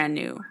is brand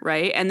new,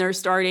 right? And they're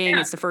starting,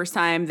 it's the first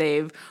time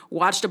they've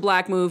watched a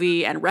Black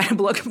movie and read a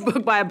book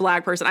by a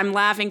Black person. I'm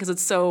laughing because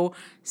it's so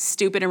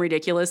stupid and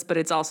ridiculous, but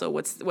it's also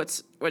what's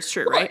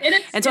true, right?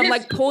 And so I'm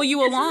like, pull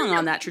you along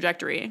on that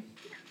trajectory.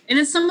 And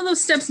it's some of those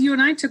steps you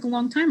and I took a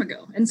long time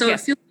ago. And so it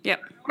feels like,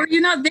 or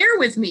you're not there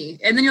with me.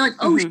 And then you're like,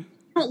 oh, you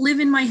don't live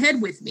in my head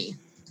with me.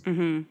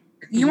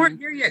 You aren't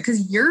there yet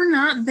because you're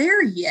not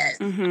there yet.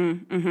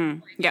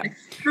 Like,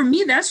 for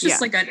me, that's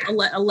just like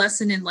a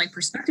lesson in like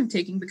perspective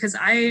taking, because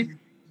I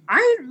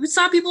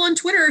saw people on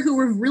Twitter who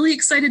were really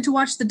excited to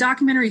watch the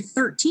documentary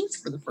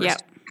 13th for the first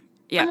time.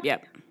 I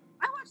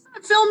watched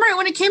that film right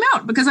when it came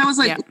out because I was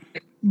like,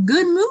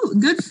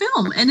 good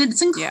film, and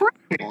it's incredible.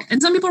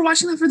 And some people are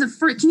watching that for the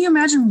first. Can you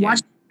imagine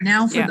watching it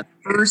now for the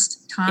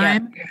first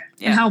time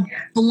and how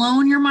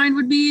blown your mind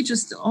would be?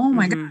 Just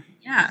my god,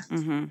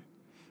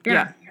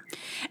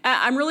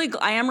 I am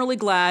really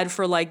glad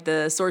for like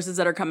the sources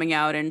that are coming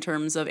out in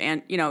terms of,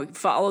 and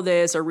follow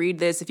this or read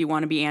this if you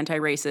want to be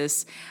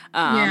anti-racist.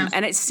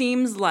 And it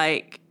seems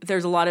like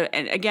there's a lot of,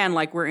 and again,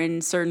 like we're in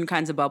certain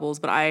kinds of bubbles,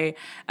 but I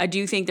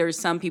do think there's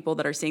some people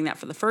that are seeing that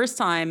for the first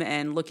time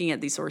and looking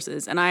at these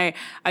sources. And I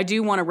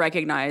do want to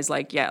recognize,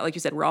 like you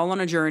said, we're all on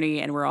a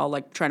journey and we're all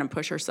like trying to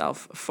push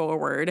ourselves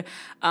forward.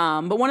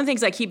 But one of the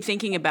things I keep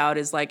thinking about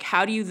is like,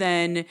 how do you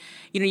then,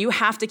 you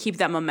have to keep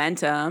that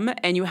momentum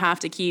and you have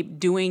to keep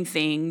doing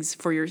things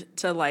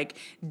to like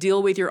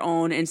deal with your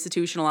own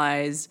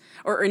internalized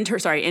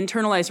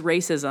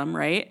racism,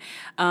 right?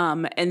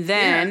 And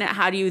then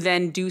how do you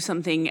then do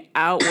something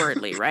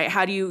outwardly, right?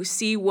 How do you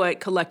see what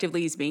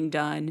collectively is being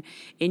done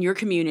in your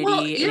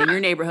community and in your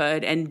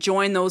neighborhood and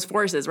join those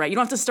forces, right? You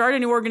don't have to start a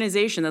new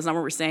organization. That's not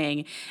what we're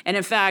saying. And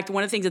in fact,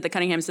 one of the things that the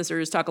Cunningham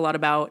sisters talk a lot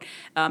about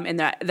in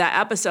that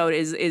episode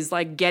is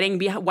like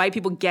white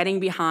people getting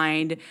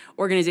behind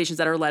organizations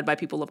that are led by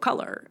people of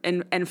color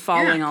and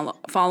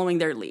following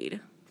their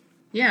lead.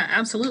 Yeah,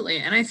 absolutely.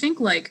 And I think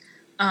like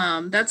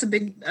that's a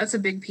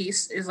big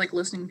piece, is like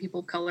listening to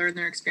people of color and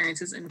their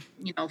experiences and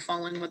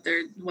following what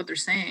they're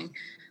saying.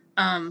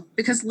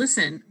 Because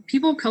listen,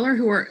 people of color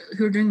who are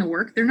doing the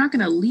work, they're not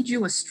going to lead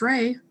you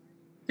astray.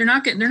 They're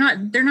not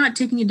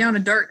taking you down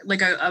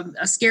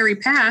a scary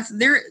path.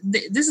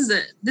 This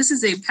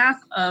is a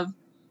path of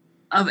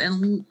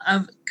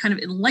kind of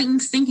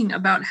enlightened thinking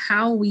about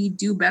how we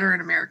do better in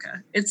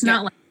America. It's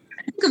not like,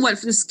 I think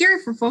what is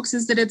scary for folks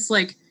is that it's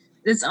like,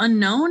 it's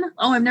unknown.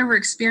 Oh, I've never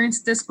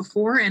experienced this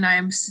before, and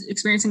I'm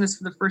experiencing this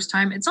for the first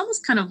time. It's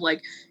almost kind of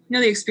like,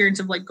 the experience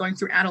of like going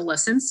through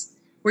adolescence,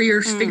 where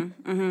you're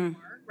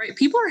right.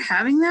 People are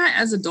having that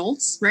as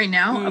adults right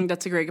now.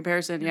 That's a great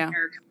comparison. Yeah.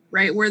 America,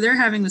 right, where they're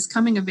having this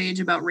coming of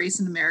age about race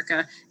in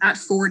America at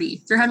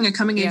 40. They're having a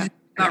coming age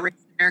about race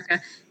in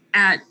America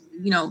at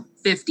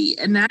 50,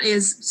 and that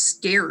is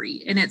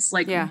scary. And it's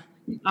like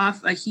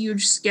off a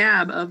huge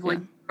scab of like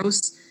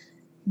gross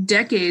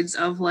decades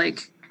of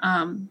like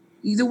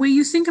the way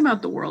you think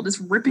about the world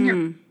is ripping your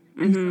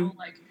and so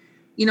like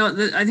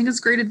I think it's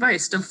great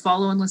advice to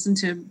follow and listen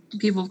to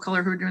people of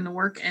color who are doing the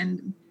work,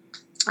 and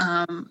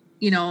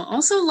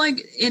also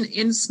like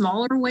in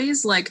smaller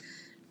ways, like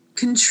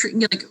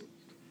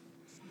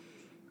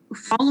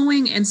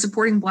following and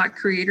supporting Black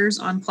creators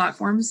on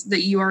platforms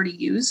that you already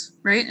use,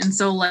 right? And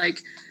so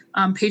like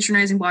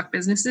patronizing Black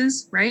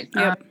businesses, right?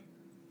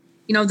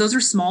 Those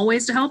are small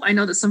ways to help. I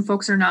know that some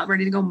folks are not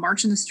ready to go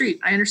march in the street.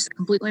 I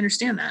completely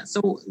understand that.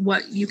 So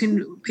what you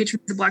can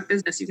patronize a Black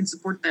business, you can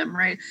support them,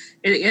 right?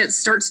 It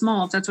starts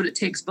small if that's what it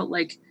takes, but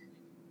like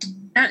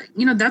that,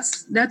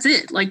 that's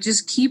it. Like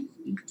just keep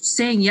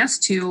saying yes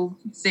to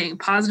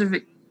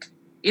positive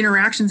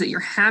interactions that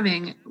you're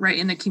having right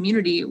in the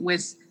community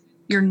with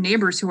your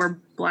neighbors who are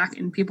Black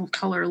and people of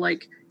color,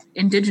 like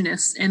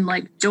Indigenous, and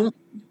like don't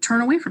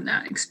turn away from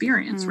that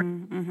experience, right?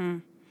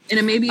 And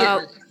it may be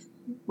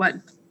what.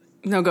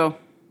 No, go.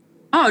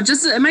 oh,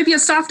 just it might be a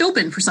soft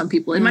open for some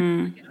people. It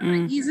might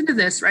ease into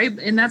this, right?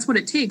 And that's what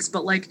it takes.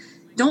 But like,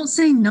 don't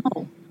say no.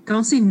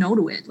 Don't say no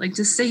to it. Like,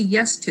 just say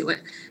yes to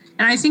it.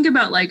 And I think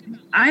about like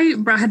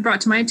had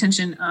brought to my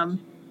attention,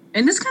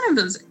 and this kind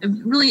of was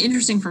really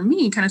interesting for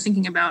me, kind of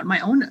thinking about my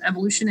own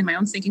evolution and my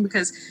own thinking.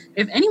 Because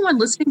if anyone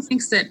listening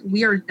thinks that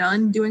we are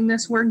done doing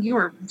this work, you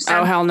are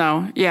hell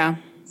no, yeah.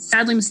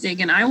 Sadly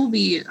mistaken. I will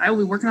be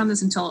working on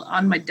this until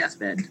on my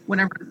deathbed,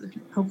 whenever,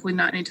 hopefully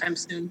not anytime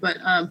soon. But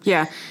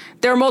yeah,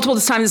 there are multiple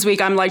times this week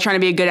I'm like trying to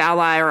be a good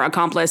ally or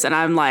accomplice, and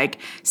I'm like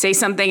say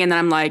something, and then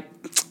I'm like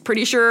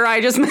pretty sure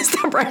I just messed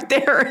up right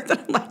there.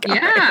 I'm like,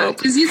 yeah,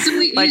 because you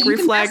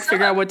reflect,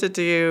 figure out what to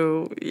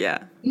do.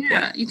 Yeah,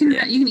 you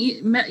can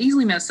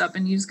easily mess up,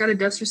 and you just got to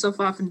dust yourself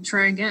off and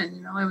try again.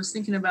 You know, I was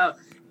thinking about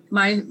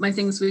my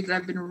thing this week that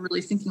I've been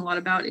really thinking a lot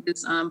about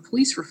is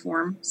police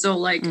reform. So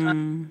like.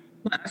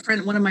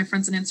 One of my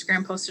friends on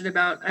Instagram posted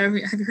about. Have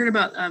you heard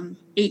about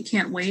 8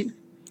 Can't Wait?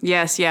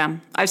 Yes, yeah,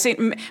 I've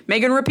seen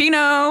Megan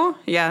Rapinoe.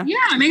 Yeah,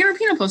 Megan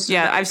Rapinoe posted.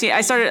 Yeah, I've seen.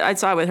 I saw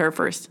it with her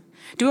first.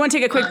 Do we want to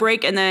take a quick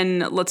break and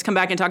then let's come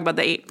back and talk about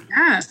the 8?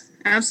 Yeah,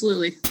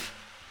 absolutely.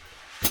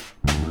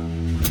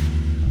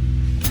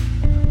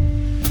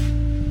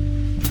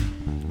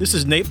 This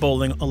is Nate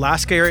Bowling,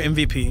 Alaska Air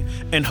MVP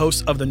and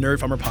host of the Nerd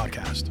Farmer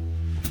podcast.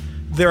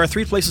 There are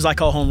 3 places I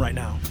call home right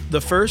now.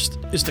 The first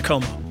is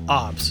Tacoma,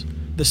 OBS.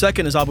 The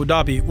second is Abu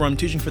Dhabi, where I'm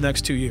teaching for the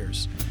next 2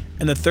 years.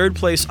 And the third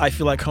place I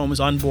feel like home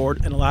is on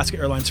board an Alaska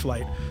Airlines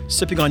flight,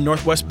 sipping on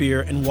Northwest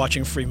beer and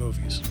watching free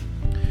movies.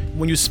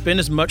 When you spend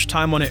as much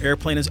time on an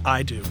airplane as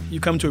I do, you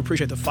come to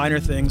appreciate the finer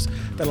things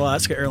that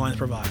Alaska Airlines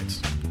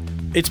provides.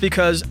 It's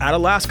because at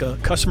Alaska,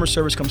 customer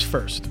service comes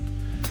first.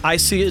 I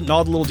see it in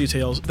all the little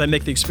details that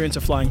make the experience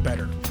of flying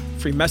better.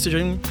 Free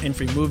messaging and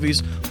free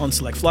movies on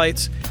select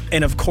flights,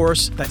 and of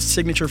course, that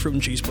signature fruit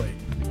and cheese plate.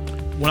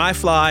 When I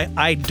fly,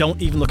 I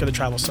don't even look at the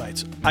travel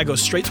sites. I go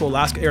straight to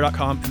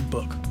alaskaair.com and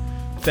book.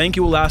 Thank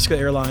you, Alaska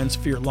Airlines,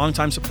 for your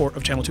longtime support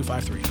of Channel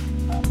 253.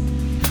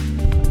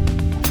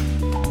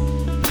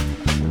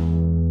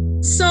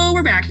 So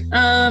we're back.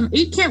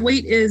 8 Can't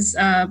Wait is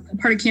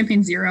part of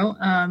Campaign Zero.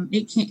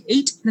 8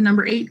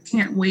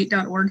 can't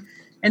wait.org,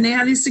 and they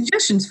have these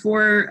suggestions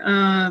for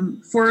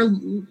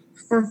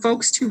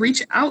folks to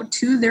reach out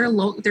to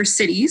their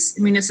cities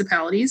and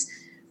municipalities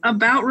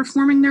about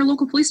reforming their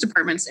local police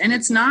departments. And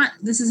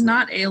this is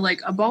not a like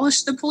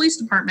abolish the police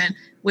department,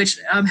 which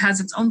has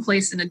its own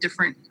place in a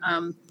different,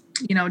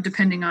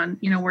 depending on,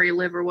 where you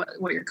live or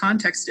what your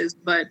context is.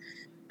 But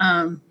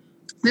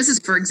this is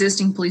for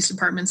existing police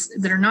departments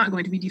that are not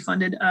going to be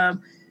defunded.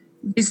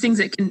 These things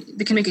that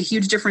can make a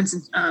huge difference.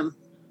 And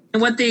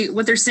what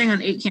they're saying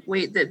on 8 Can't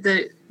Wait,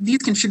 that these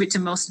contribute to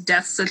most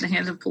deaths at the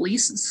hands of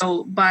police.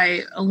 So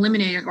by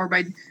eliminating or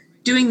by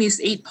doing these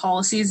 8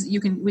 policies,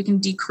 we can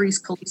decrease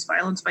police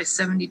violence by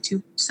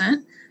 72%.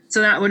 So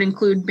that would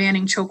include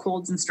banning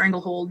chokeholds and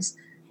strangleholds,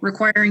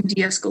 requiring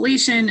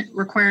de-escalation,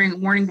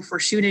 requiring warning before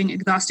shooting,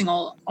 exhausting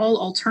all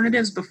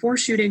alternatives before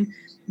shooting,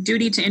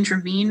 duty to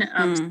intervene,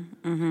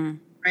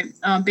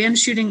 ban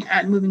shooting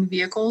at moving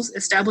vehicles,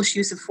 establish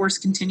use of force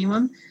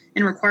continuum,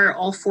 and require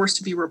all force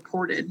to be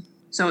reported.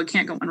 So it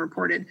can't go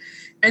unreported.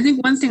 I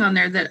think one thing on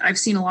there that I've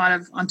seen a lot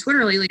of on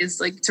Twitter lately is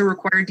like to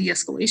require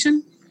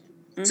de-escalation.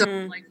 So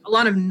like a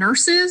lot of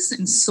nurses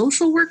and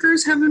social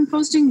workers have been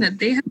posting that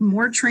they have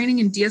more training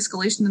in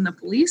de-escalation than the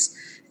police,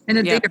 and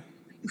that they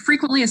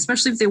frequently,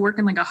 especially if they work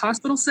in like a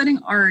hospital setting,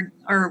 are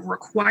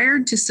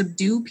required to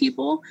subdue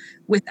people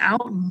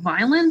without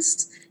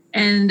violence.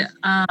 And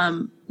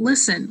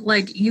listen,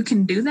 like you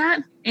can do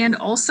that, and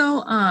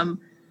also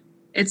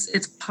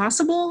it's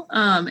possible.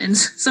 And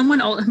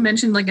someone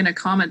mentioned like in a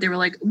comment, they were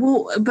like,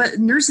 well, but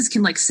nurses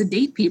can like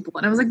sedate people,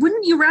 and I was like,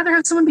 wouldn't you rather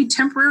have someone be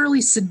temporarily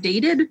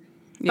sedated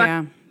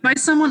by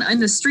someone in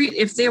the street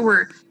if they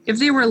were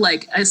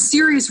like a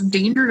serious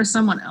danger to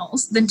someone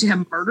else than to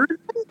have murdered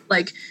them?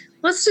 Like,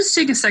 let's just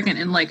take a second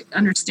and like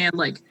understand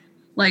like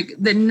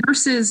the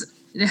nurses,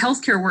 the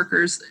healthcare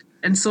workers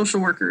and social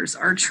workers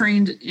are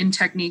trained in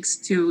techniques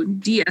to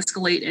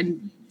de-escalate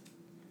and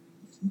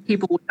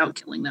people without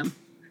killing them.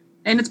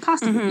 And it's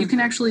possible. You can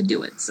actually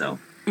do it. So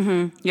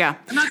yeah.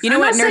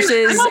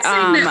 Nurses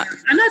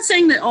I'm not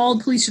saying that all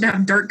police should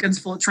have dart guns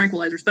full of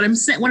tranquilizers, but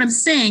what I'm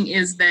saying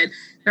is that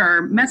there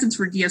are methods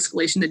for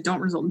de-escalation that don't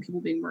result in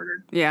people being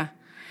murdered. Yeah.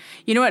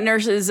 You know what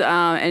nurses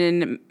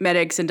and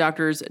medics and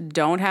doctors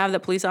don't have that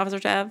police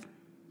officers have?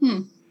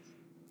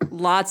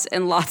 Lots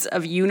and lots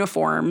of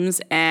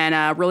uniforms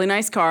and really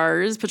nice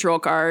cars, patrol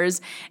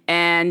cars,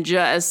 and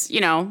just,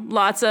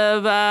 lots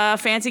of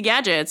fancy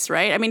gadgets,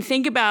 right? I mean,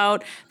 think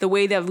about the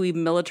way that we've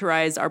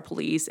militarized our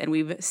police and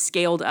we've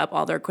scaled up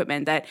all their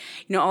equipment that,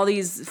 all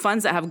these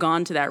funds that have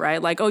gone to that, right?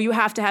 Like, oh, you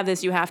have to have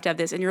this, you have to have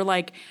this. And you're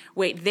like,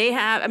 wait,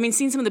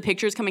 seeing some of the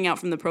pictures coming out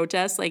from the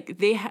protests, like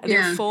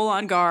they're full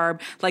on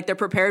garb, like they're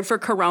prepared for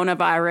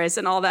coronavirus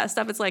and all that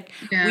stuff. It's like,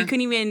 we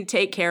couldn't even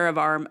take care of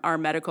our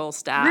medical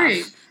staff.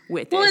 Right.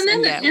 With this,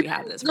 and we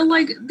have this. There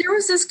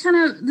was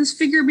this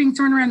figure being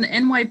thrown around the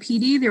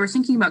NYPD. They were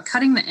thinking about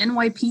cutting the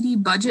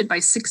NYPD budget by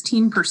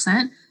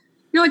 16%.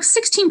 You're like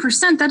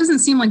 16%. That doesn't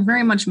seem like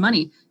very much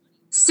money.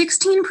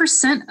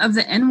 16% of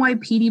the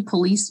NYPD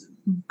police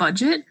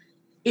budget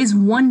is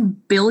 $1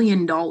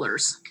 billion.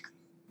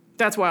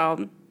 That's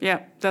wild.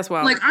 Yeah, that's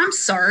wild. Like, I'm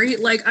sorry.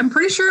 Like, I'm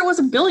pretty sure it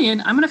was $1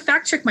 billion. I'm going to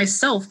fact check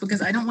myself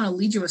because I don't want to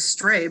lead you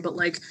astray. But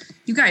like,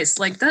 you guys,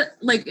 like that,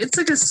 like, it's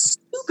like a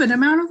stupid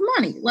amount of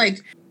money.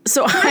 Like,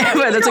 so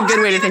that's a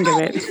good way to think of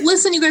it.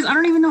 Listen, you guys, I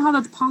don't even know how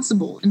that's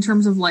possible in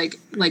terms of like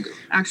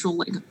actual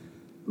like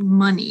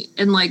money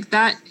and like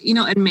that, you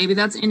know, and maybe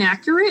that's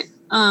inaccurate.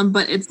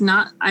 But it's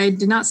not. I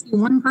did not see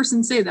one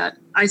person say that.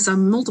 I saw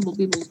multiple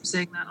people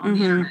saying that on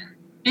the internet.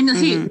 And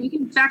hey, we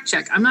can fact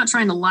check. I'm not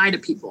trying to lie to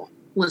people.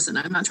 Listen,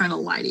 I'm not trying to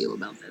lie to you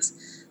about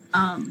this.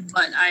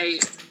 But I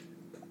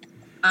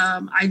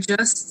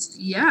just,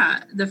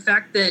 the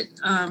fact that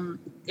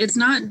it's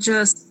not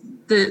just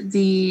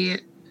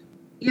the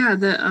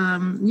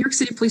New York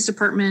City Police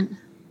Department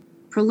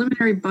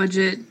preliminary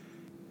budget,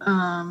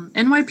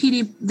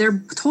 NYPD, their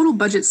total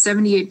budget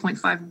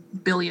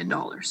 $78.5 billion.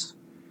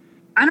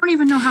 I don't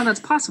even know how that's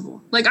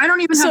possible. Like, I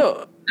don't even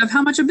have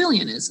how much $1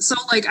 billion is. So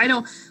like, I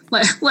don't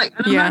like,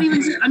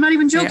 I'm not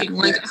even joking.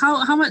 Like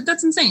how much,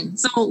 that's insane.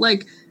 So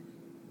like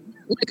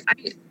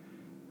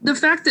the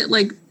fact that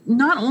like,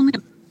 not only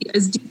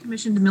is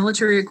decommissioned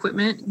military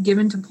equipment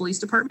given to police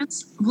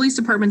departments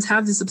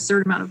have this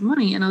absurd amount of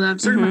money, and that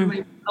absurd amount of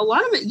money, a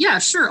lot of it,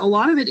 a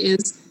lot of it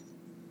is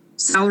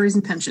salaries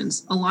and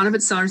pensions. A lot of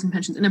it's salaries and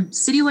pensions. In a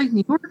city like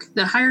New York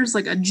that hires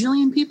like a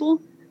jillion people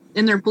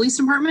in their police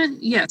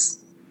department, yes,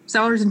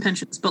 salaries and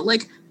pensions, but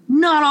like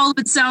not all of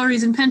it's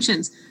salaries and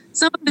pensions.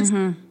 Some of it's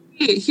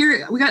hey,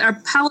 here we got our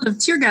pallet of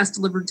tear gas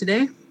delivered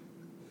today.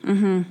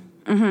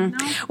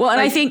 Well, and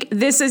I think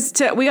this is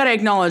we got to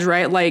acknowledge,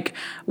 right? Like,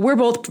 we're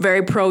both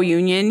very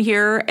pro-union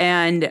here.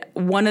 And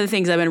one of the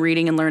things I've been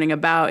reading and learning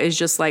about is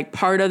just like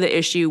part of the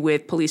issue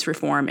with police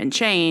reform and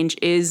change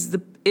is the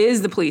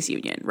police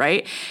union,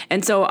 right?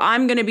 And so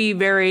I'm going to be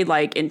very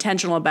like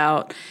intentional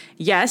about,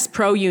 yes,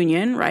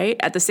 pro-union, right?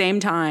 At the same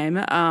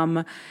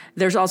time,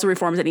 there's also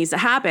reforms that needs to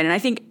happen. And I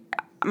think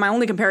my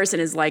only comparison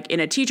is like in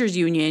a teachers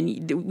union,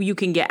 you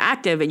can get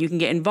active and you can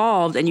get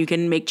involved and you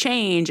can make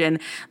change. And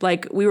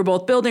like, we were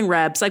both building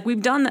reps, like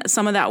we've done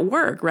some of that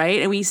work, right?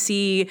 And we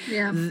see,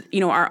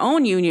 our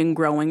own union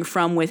growing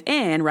from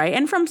within, right?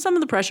 And from some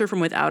of the pressure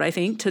from without, I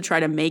think, to try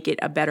to make it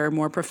a better,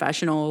 more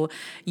professional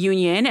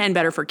union and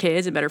better for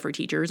kids and better for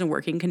teachers and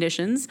working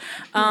conditions.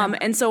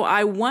 And so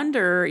I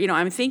wonder,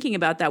 I'm thinking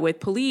about that with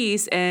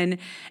police and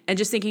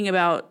just thinking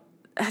about,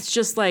 that's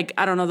just like,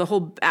 I don't know, the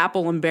whole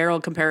apple and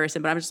barrel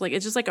comparison, but I'm just like,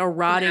 it's just like a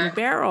rotting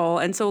barrel.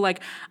 And so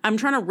like, I'm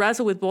trying to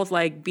wrestle with both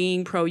like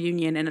being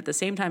pro-union and at the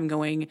same time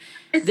going,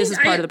 this is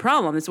part of the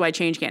problem. This is why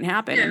change can't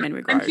happen in many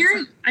regards.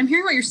 I'm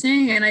hearing what you're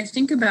saying. And I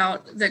think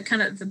about the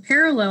kind of the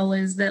parallel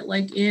is that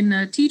like in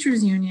a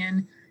teachers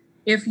union,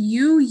 if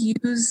you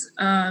use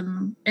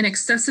an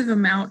excessive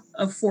amount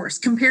of force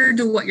compared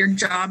to what your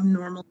job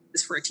normally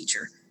is for a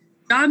teacher,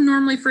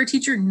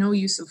 no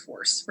use of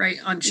force, right?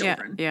 On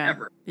children,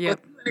 ever.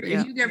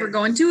 If you ever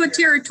go into a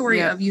territory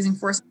of using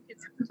force,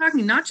 I'm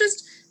talking not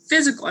just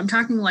physical, I'm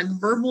talking like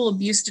verbal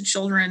abuse to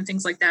children,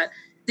 things like that.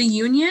 The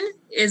union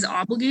is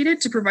obligated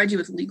to provide you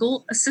with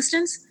legal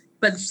assistance,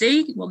 but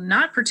they will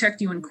not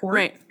protect you in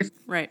court if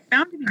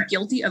found to be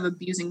guilty of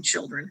abusing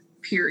children,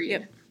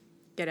 period.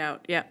 Get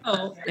out.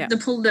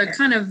 The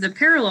kind of the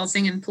parallel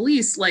thing in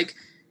police, like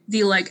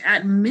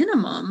at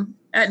minimum,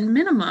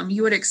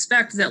 you would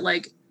expect that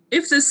like,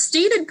 if the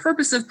stated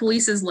purpose of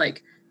police is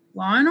like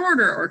law and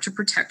order or to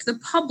protect the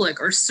public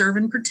or serve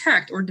and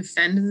protect or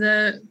defend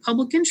the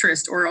public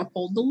interest or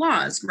uphold the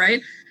laws,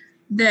 right?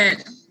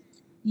 That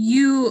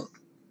you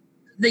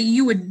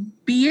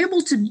would be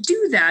able to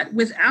do that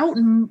without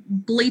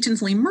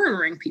blatantly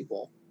murdering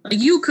people. Like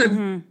you could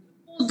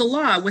hold the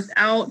law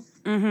without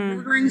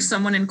murdering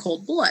someone in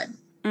cold blood.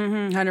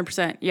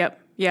 100%.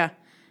 Yep. Yeah.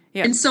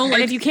 Yeah. And so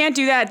if you can't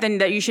do that, then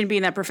that you shouldn't be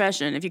in that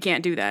profession if you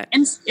can't do that.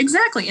 And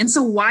exactly. And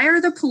so why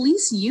are the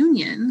police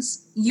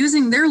unions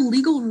using their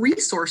legal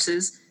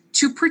resources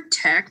to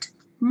protect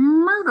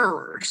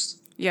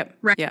murderers? Yep.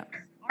 Right. Yeah.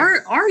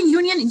 Our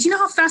union, do you know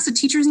how fast the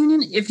teachers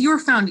union, if you were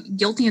found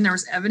guilty and there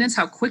was evidence,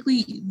 how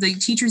quickly the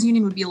teachers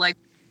union would be like,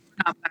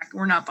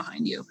 we're not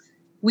behind you.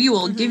 We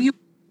will give you,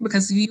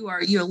 because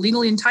you're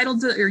legally entitled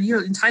to, or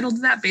you're entitled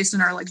to that based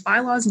on our like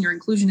bylaws and your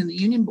inclusion in the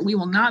union, but we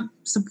will not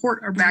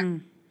support our back.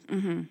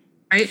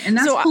 Right. And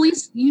that's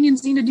police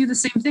unions need to do the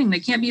same thing. They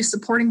can't be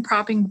supporting,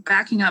 propping,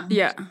 backing up,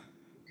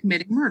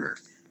 committing murder.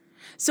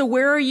 So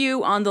where are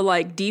you on the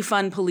like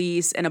defund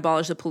police and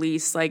abolish the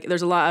police? Like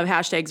there's a lot of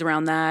hashtags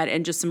around that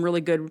and just some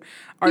really good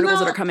articles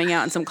that are coming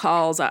out and some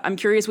calls. I'm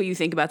curious what you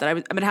think about that.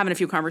 I've been having a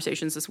few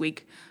conversations this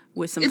week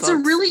with some folks.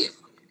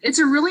 It's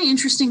a really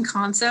interesting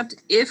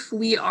concept if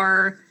we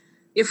have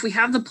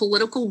the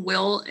political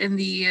will and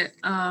the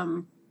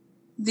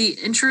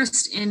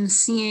interest in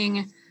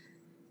seeing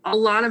a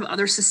lot of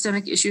other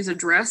systemic issues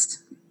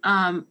addressed,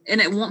 and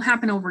it won't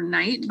happen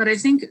overnight. But I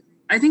think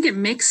it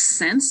makes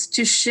sense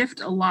to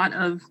shift a lot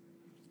of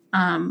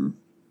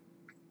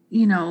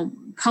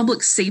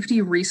public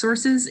safety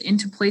resources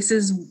into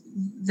places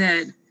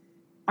that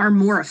are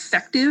more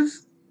effective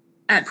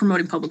at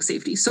promoting public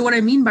safety. So what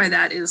I mean by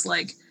that is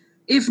like,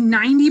 if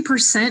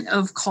 90%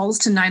 of calls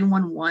to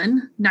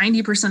 911,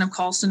 90% of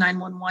calls to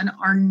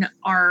 911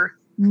 are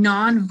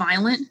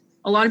non-violent.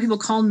 A lot of people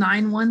call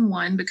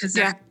 911 because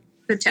they're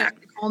attacked.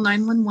 They call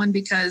 911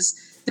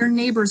 because their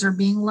neighbors are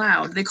being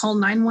loud. They call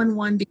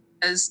 911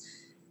 because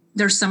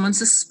there's someone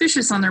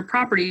suspicious on their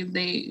property.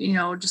 They,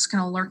 just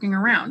kind of lurking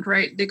around,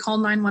 right? They call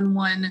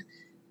 911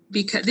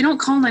 because they don't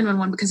call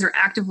 911 because they're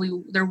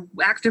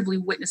actively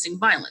witnessing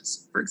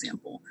violence, for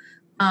example.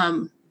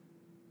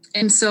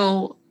 And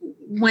so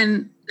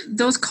when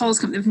those calls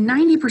come, if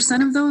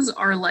 90% of those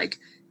are like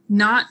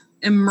not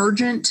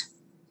emergent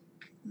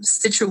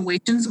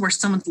situations where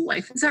someone's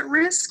life is at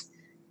risk,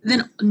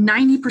 then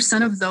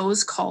 90% of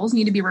those calls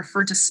need to be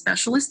referred to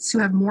specialists who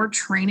have more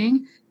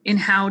training in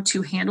how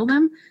to handle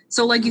them.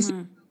 So like you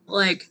see,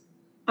 like,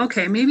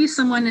 okay, maybe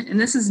someone, and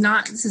this is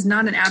not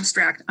an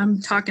abstract.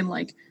 I'm talking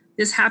like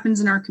this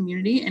happens in our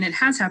community, and it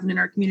has happened in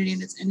our community,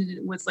 and it's ended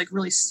with like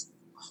really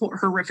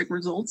horrific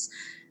results.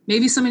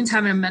 Maybe someone's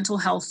having a mental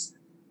health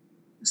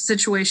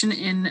situation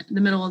in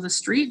the middle of the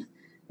street.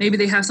 Maybe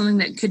they have something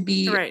that could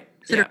be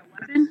considered a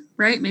weapon,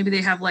 right? Maybe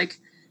they have like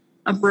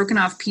a broken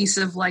off piece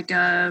of like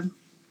a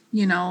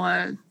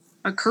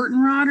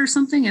curtain rod or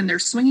something, and they're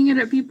swinging it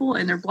at people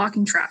and they're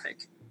blocking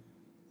traffic.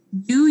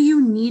 Do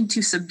you need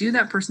to subdue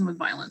that person with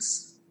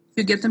violence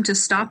to get them to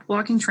stop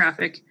blocking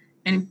traffic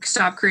and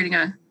stop creating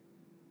a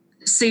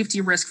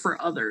safety risk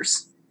for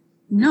others?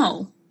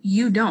 No,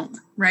 you don't,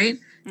 right?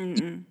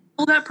 You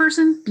kill that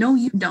person? No,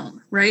 you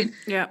don't, right?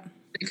 Yeah.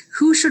 Like,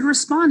 who should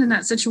respond in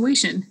that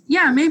situation?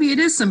 Yeah, maybe it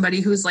is somebody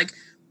who's like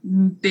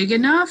big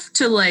enough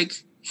to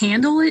like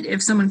handle it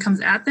if someone comes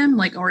at them,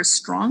 like, or is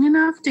strong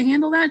enough to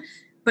handle that,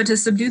 but to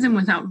subdue them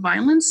without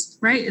violence,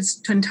 right?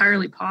 It's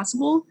entirely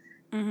possible.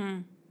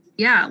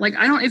 Yeah, like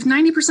if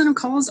 90% of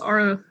calls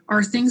are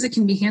things that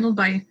can be handled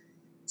by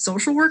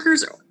social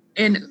workers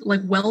and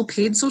like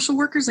well-paid social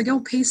workers, like,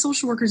 pay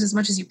social workers as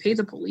much as you pay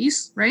the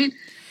police, right?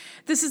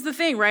 This is the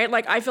thing, right?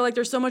 Like, I feel like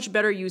there's so much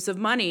better use of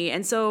money.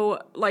 And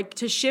so, like,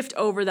 to shift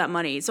over that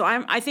money. So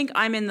I think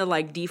I'm in the,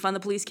 like, defund the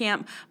police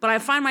camp, but I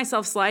find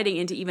myself sliding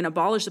into even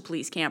abolish the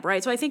police camp,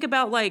 right? So I think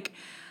about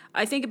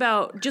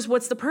just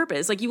what's the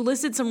purpose? Like, you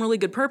listed some really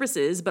good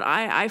purposes, but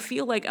I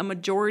feel like a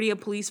majority of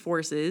police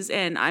forces,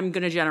 and I'm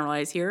going to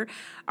generalize here,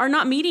 are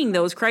not meeting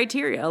those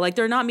criteria. Like,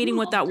 they're not meeting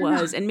what that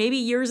was. And maybe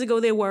years ago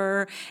they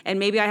were, and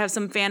maybe I have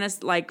some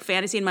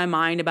fantasy in my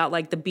mind about,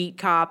 like, the beat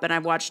cop, and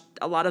I've watched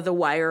a lot of The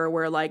Wire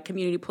where, like,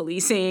 community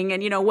policing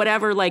and,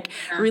 whatever, like,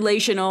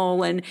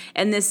 relational and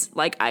this,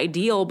 like,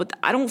 ideal. But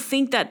I don't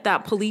think that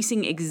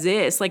policing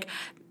exists. Like,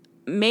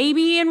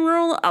 maybe in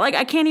rural, like,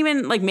 I can't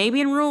even, like, maybe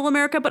in rural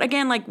America, but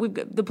again, like,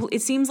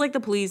 it seems like the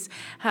police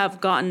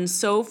have gotten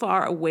so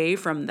far away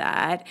from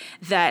that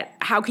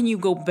how can you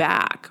go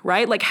back,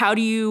 right? Like, how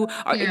do you,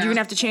 you're gonna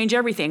have to change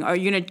everything. Are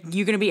you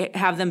gonna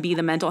have them be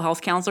the mental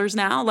health counselors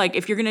now? Like,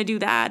 if you're gonna do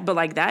that, but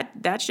like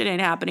that shit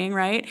ain't happening,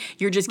 right?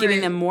 You're just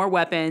giving them more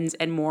weapons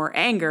and more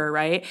anger,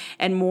 right?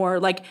 And more,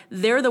 like,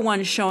 they're the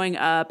ones showing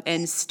up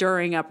and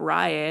stirring up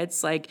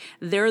riots. Like,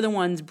 they're the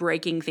ones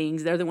breaking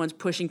things. They're the ones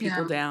pushing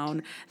people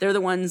down. They're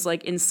the ones,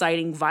 like,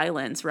 inciting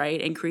violence,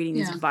 right? And creating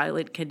these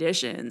violent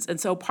conditions. And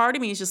so part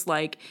of me is just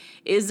like,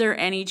 is there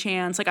any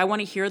chance? Like, I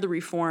want to hear the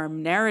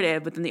reform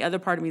narrative, but then the other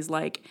part of me is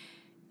like,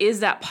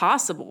 is that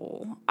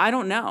possible? I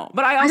don't know.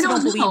 But I also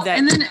don't believe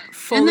that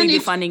fully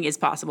defunding is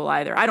possible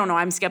either. I don't know.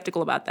 I'm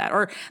skeptical about that.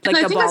 Or,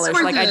 like, abolish.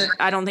 Like,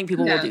 I don't think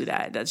people will do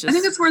that. That's just. I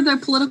think that's where the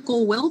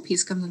political will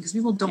piece comes in, because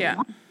people don't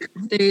want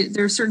to.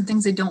 There are certain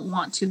things they don't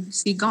want to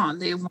see gone.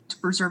 They want to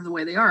preserve the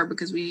way they are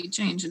because we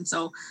change. And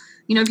so,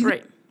 if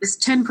you this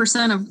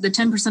 10% of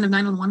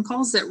 911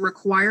 calls that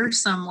require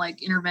some,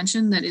 like,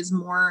 intervention that is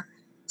more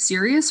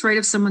serious, right?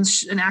 If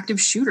someone's an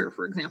active shooter,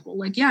 for example,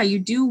 like, you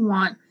do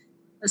want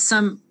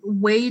some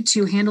way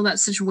to handle that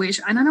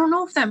situation. And I don't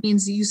know if that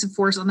means the use of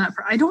force on that.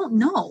 I don't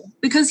know,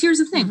 because here's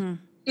the thing.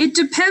 It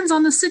depends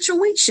on the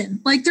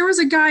situation. Like, there was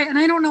a guy, and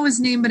I don't know his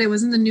name, but it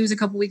was in the news a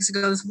couple weeks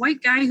ago, this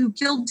white guy who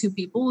killed 2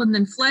 people and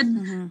then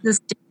fled this,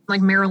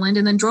 like, Maryland,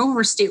 and then drove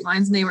over state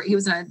lines, and he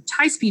was in a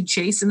high-speed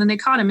chase, and then they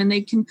caught him, and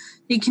they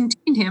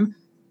contained him,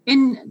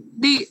 and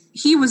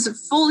he was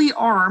fully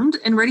armed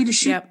and ready to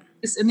shoot,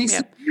 and they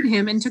secured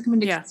him and took him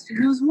into custody.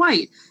 He was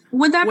white.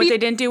 What they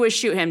didn't do was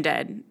shoot him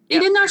dead. They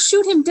did not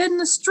shoot him dead in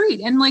the street.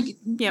 And, like,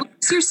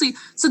 seriously,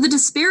 so the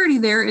disparity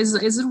there is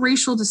a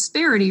racial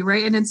disparity,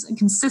 right? And it's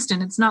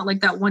consistent. It's not like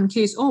that one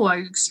case, I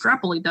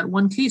extrapolate that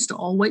one case to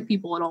all white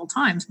people at all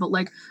times, but,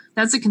 like,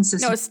 that's a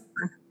consistent. No, it's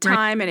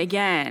time and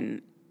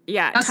again.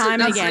 Yeah,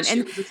 time and again.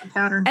 It's a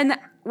pattern. And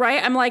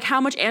right? I'm like,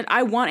 how much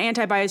I want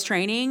anti-bias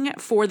training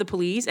for the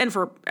police and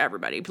for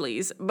everybody,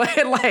 please. But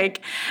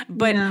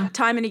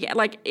time and again,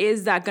 like,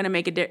 is that going to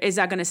make is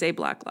that going to save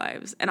Black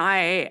lives? And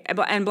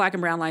Black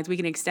and brown lives, we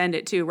can extend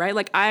it too, right?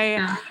 Like,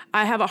 I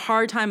have a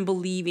hard time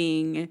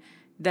believing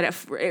that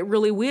it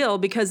really will,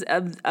 because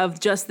of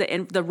just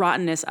the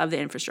rottenness of the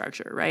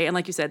infrastructure, right? And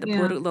like you said,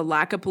 the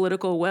lack of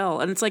political will.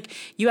 And it's like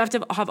you have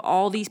to have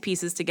all these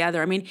pieces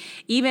together. I mean,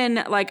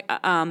 even like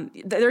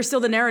there's still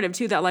the narrative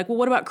too that like, well,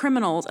 what about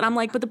criminals? And I'm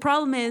like, but the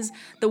problem is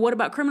the what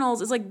about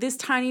criminals is like this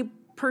tiny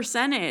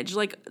percentage.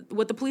 Like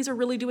what the police are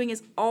really doing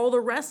is all the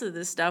rest of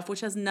this stuff,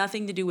 which has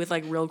nothing to do with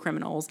like real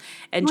criminals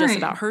and just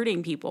about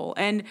hurting people.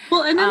 And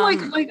well, and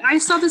then like I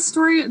saw this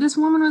story. This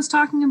woman was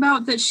talking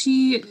about that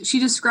she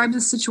described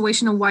the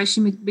situation of why she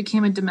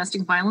became a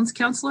domestic violence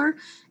counselor,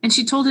 and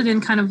she told it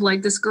in kind of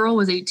like this girl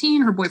was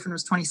 18, her boyfriend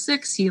was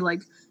 26.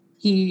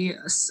 He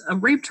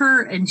raped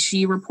her, and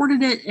she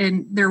reported it,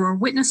 and there were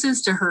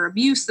witnesses to her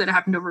abuse that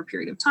happened over a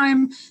period of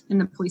time, and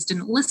the police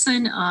didn't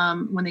listen.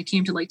 When they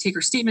came to like take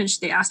her statement,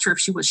 they asked her if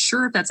she was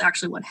sure if that's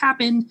actually what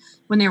happened.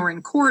 When they were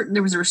in court,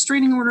 there was a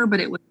restraining order, but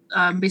it was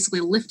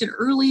basically lifted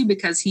early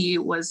because he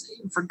was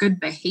for good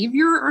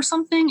behavior or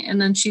something. And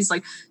then she's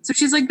like,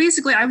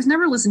 basically, I was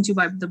never listened to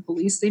by the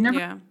police. They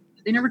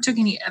never took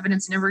any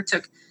evidence, never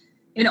took.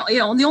 You know,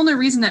 the only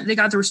reason that they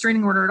got the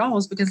restraining order at all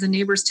is because the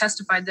neighbors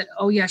testified that,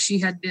 oh yeah, she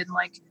had been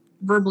like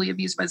verbally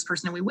abused by this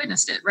person and we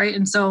witnessed it. Right.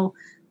 And so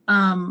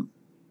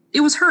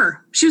it was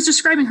her. She was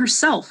describing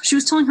herself. She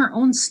was telling her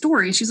own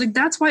story. She's like,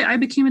 that's why I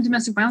became a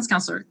domestic violence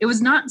counselor. It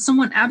was not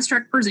someone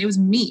abstract person. It was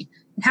me.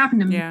 It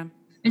happened to me. Yeah.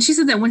 And she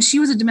said that when she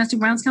was a domestic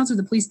violence counselor,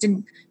 the police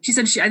didn't, she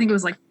said, I think it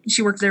was like,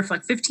 she worked there for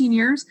like 15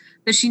 years,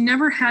 that she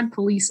never had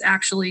police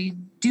actually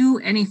do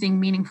anything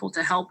meaningful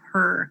to help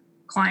her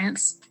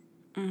clients.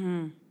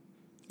 Mm-hmm.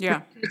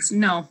 Yeah.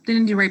 No, they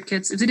didn't do rape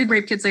kits. If they did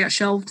rape kits, they got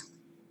shelved.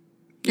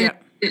 They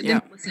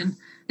didn't listen.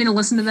 They didn't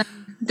listen to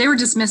them. They were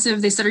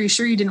dismissive. They said, are you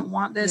sure you didn't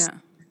want this? Yeah.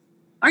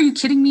 Are you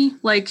kidding me?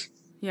 Like,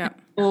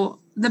 well,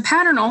 the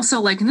pattern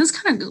also like, and this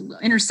kind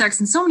of intersects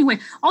in so many ways.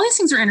 All these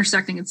things are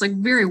intersecting. It's like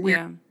very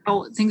weird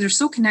how things are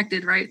so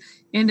connected, right?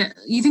 And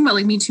you think about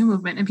like Me Too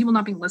movement and people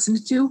not being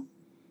listened to.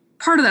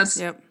 Part of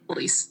that's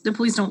police. The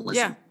police don't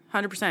listen.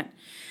 Yeah, 100%.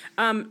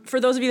 For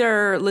those of you that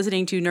are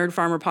listening to Nerd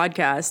Farmer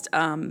podcast,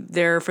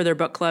 they're for their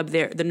book club.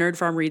 The Nerd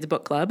Farm Reads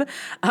book club.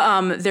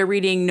 They're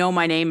reading Know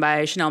My Name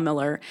by Chanel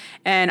Miller.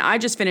 And I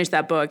just finished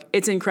that book.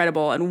 It's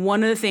incredible. And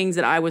one of the things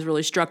that I was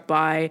really struck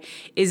by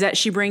is that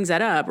she brings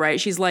that up, right?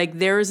 She's like,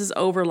 there is this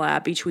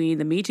overlap between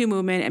the Me Too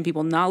movement and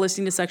people not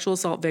listening to sexual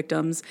assault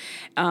victims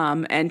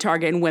and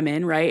targeting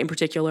women, right, in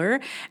particular.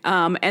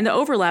 And the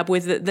overlap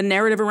with the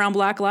narrative around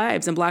Black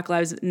lives and Black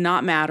lives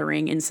not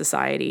mattering in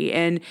society.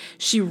 And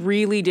she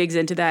really digs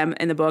into that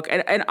in the book,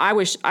 and I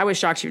was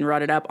shocked she even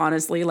brought it up.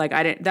 Honestly, like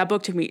that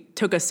book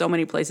took us so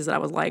many places that I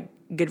was like,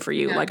 good for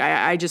you. Yeah. Like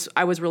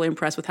I was really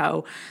impressed with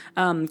how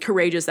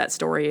courageous that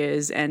story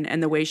is,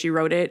 and the way she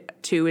wrote it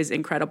too is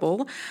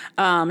incredible.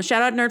 Shout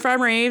out Nerd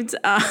Farm Raves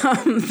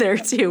there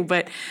too,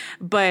 but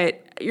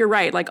you're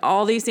right. Like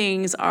all these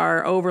things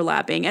are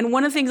overlapping. And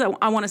one of the things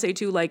I want to say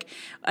too, like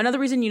another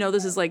reason,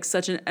 this is like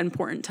such an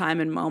important time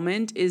and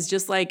moment is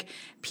just like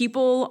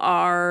people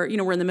are,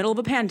 we're in the middle of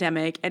a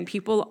pandemic and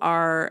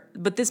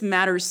but this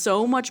matters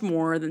so much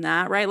more than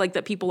that, right? Like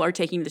that people are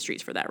taking the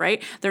streets for that,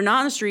 right? They're not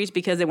in the streets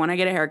because they want to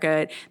get a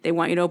haircut. They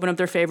want you to open up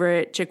their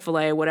favorite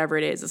Chick-fil-A, whatever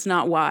it is. It's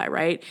not why,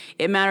 right?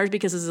 It matters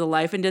because this is a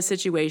life and death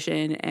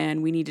situation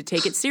and we need to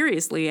take it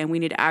seriously and we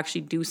need to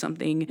actually do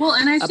something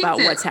about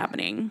what's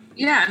happening.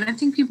 Yeah. And I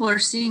think people are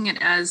seeing it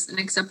as an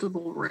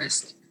acceptable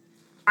risk.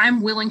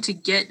 I'm willing to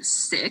get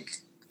sick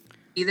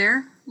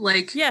either.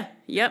 Like,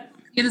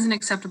 it is an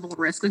acceptable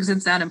risk because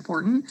it's that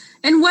important.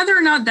 And whether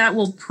or not that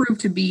will prove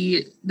to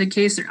be the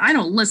case, I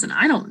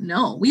don't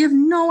know. We have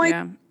no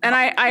idea. And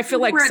I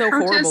feel like so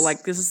horrible.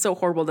 Like this is so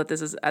horrible that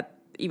this is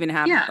even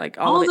happening. Yeah. Like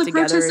all of it the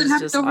together protests is that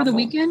happened just over awful. the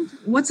weekend.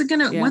 What's it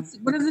gonna? Yeah.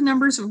 What are the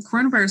numbers of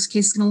coronavirus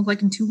cases gonna look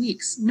like in 2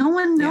 weeks? No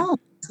one knows.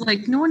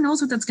 Like no one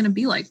knows what that's gonna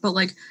be like. But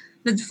like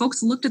the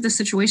folks looked at the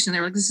situation.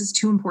 They're like, this is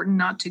too important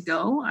not to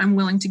go. I'm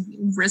willing to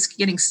risk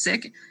getting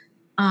sick.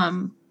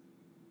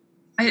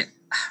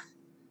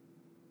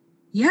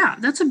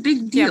 That's a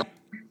big deal.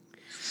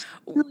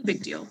 Really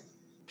big deal.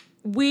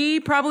 We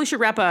probably should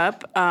wrap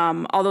up.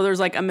 Although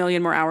there's like a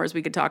million more hours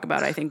we could talk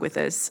about, I think, with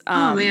this.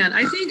 Oh man,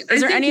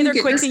 is there any other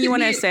quick thing you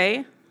want to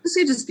say? This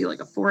could just be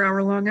like a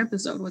 4-hour-long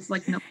episode with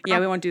like no.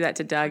 Yeah, we won't do that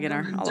to Doug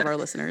and all of our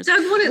listeners.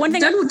 Doug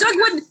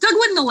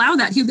wouldn't allow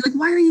that. He'd be like,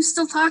 "Why are you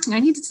still talking? I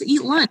need to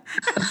eat lunch."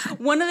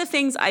 One of the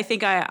things I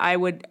think I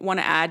would want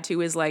to add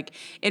to is like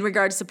in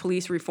regards to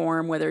police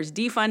reform, whether it's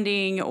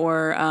defunding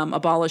or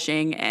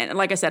abolishing. And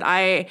like I said,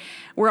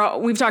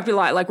 we've talked a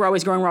lot. Like we're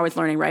always growing, we're always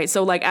learning, right?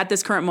 So like at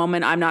this current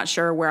moment, I'm not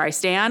sure where I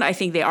stand. I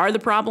think they are the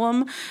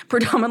problem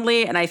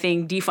predominantly, and I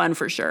think defund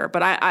for sure.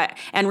 But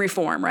and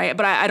reform, right?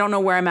 But I don't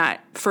know where I'm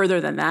at further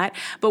than that.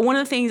 But one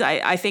of the things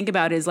I think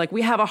about is like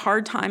we have a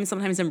hard time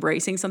sometimes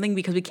embracing something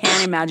because we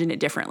can't imagine it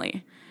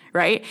differently.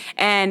 Right.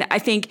 And I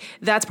think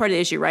that's part of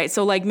the issue. Right.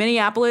 So like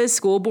Minneapolis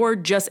school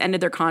board just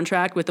ended their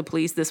contract with the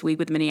police this week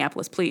with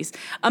Minneapolis police.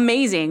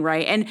 Amazing.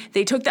 Right. And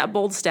they took that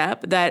bold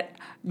step that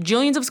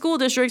jillions of school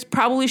districts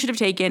probably should have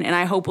taken, and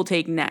I hope will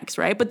take next,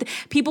 right? But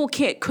people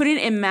couldn't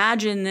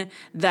imagine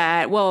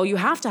that, well, you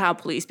have to have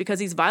police because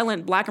these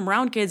violent black and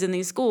brown kids in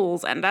these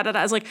schools, and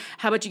da-da-da. It's like,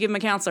 how about you give them a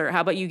counselor?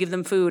 How about you give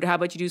them food? How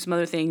about you do some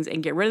other things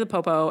and get rid of the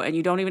popo, and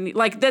you don't even need,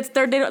 like,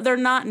 they're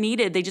not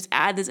needed. They just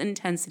add this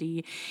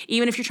intensity.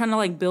 Even if you're trying to,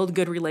 like, build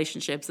good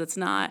relationships, it's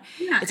and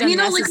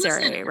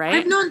unnecessary, listen,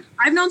 right?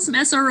 I've known some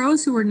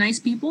SROs who were nice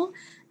people.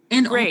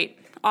 And great.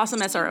 Awesome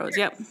SROs.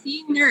 Yep.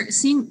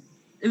 Seeing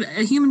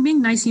a human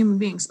being, nice human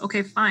beings.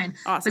 Okay, fine.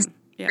 Awesome.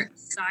 Yeah.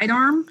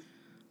 Sidearm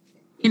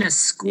in a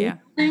school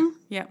thing.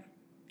 Yep.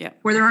 Yep.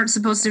 Where there aren't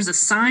supposed. There's a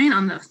sign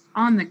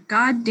on the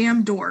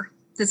goddamn door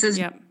that says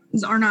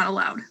these are not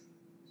allowed.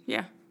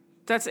 Yeah.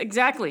 That's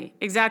exactly.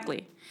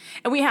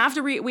 And we have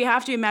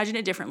to imagine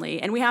it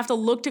differently, and we have to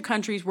look to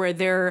countries where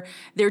they're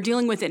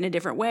dealing with it in a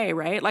different way,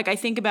 right? Like I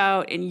think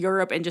about in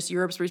Europe and just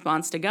Europe's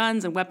response to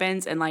guns and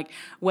weapons, and like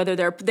whether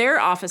their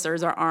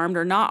officers are armed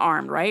or not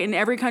armed, right? And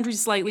every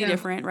country's slightly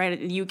different, right?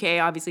 In the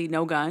UK, obviously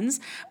no guns,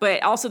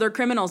 but also their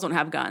criminals don't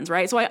have guns,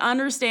 right? So I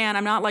understand.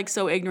 I'm not like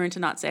so ignorant to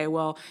not say,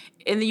 well,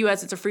 in the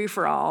U.S. it's a free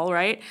for all,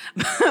 right?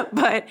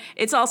 But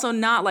it's also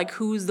not like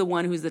who's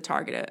the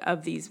target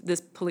of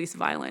this police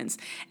violence,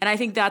 and I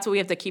think that's what we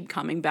have to keep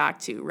coming back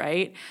to,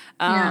 right?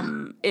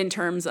 In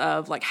terms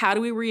of like, how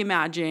do we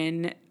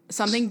reimagine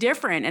something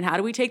different, and how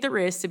do we take the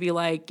risk to be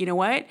like, you know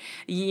what,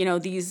 the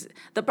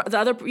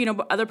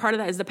other part of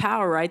that is the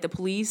power, right? The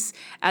police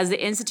as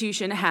the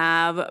institution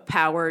have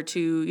power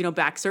to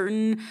back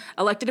certain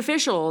elected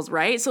officials,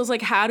 right? So it's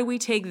like, how do we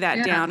take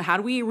that down? How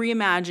do we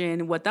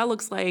reimagine what that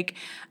looks like,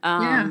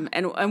 and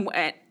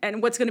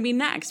what's going to be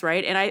next,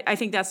 right? And I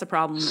think that's the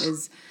problem,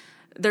 is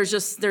there's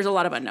a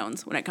lot of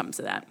unknowns when it comes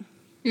to that.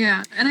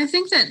 Yeah. And I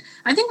think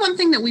one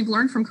thing that we've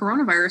learned from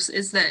coronavirus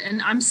is that,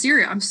 and I'm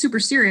super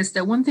serious,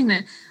 that one thing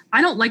that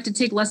I don't like to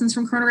take lessons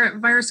from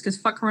coronavirus, because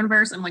fuck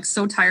coronavirus. I'm like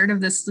so tired of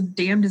this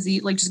damn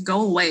disease. Like, just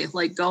go away.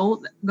 Like,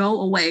 go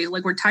away.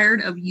 Like, we're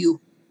tired of you,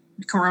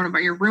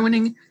 coronavirus. You're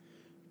ruining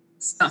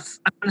stuff.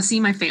 I want to see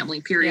my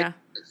family, period.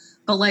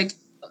 Yeah.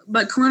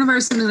 But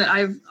coronavirus, something that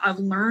I've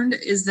learned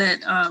is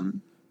that,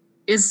 and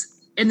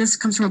this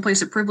comes from a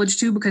place of privilege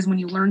too, because when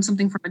you learn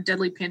something from a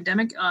deadly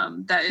pandemic,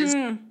 that is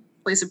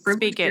place of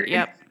privilege. Speak it.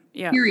 Yep.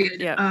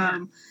 Period. Yep.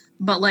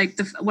 But like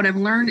what I've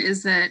learned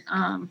is that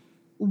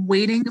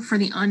waiting for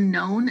the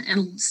unknown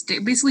and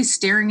basically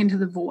staring into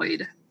the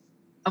void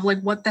of like,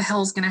 what the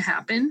hell is going to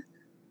happen.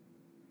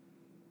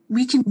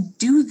 We can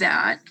do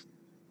that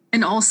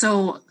and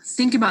also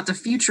think about the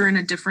future in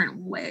a different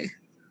way.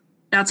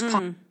 That's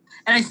possible.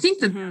 And I think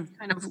that that's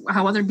kind of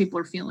how other people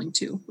are feeling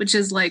too, which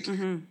is like,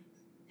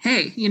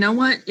 hey, you know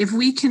what? If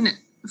we can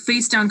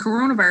face down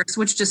coronavirus,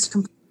 which just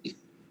completely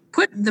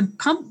put the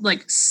pump,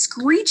 like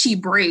screechy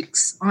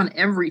brakes on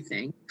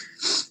everything,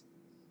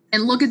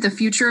 and look at the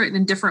future in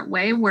a different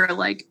way, where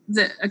like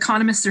the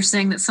economists are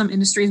saying that some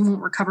industries won't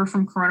recover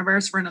from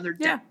coronavirus for another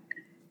decade.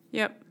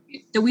 Yep.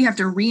 That we have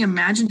to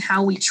reimagine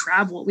how we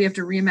travel. We have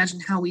to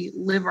reimagine how we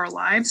live our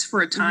lives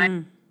for a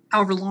time,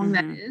 however long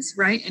that is,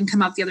 right? And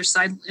come out the other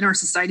side, and our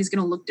society is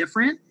going to look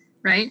different,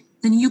 right?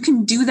 Then you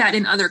can do that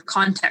in other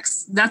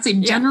contexts. That's a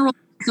general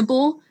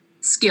principle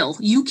skill.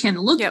 You can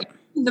look into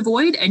the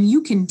void, and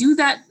you can do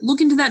that,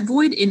 look into that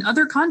void in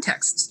other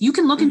contexts. You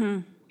can look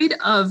into the void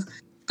of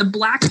the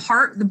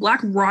black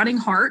rotting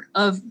heart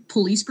of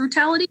police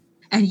brutality,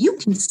 and you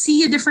can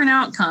see a different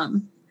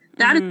outcome.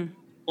 That is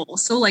cool.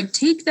 So like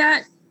take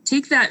that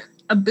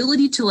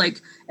ability to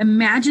like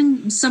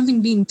imagine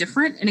something being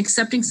different and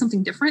accepting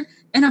something different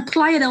and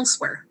apply it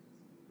elsewhere.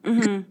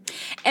 And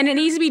it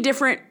needs to be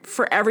different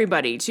for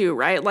everybody too,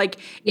 right? Like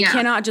it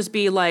cannot just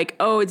be like,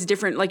 oh, it's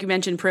different. Like you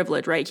mentioned,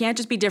 privilege, right? It can't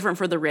just be different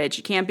for the rich.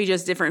 It can't be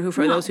just different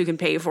for those who can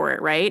pay for it,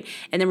 right?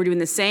 And then we're doing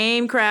the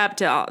same crap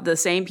to the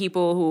same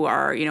people who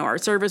are, our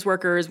service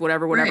workers,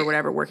 whatever,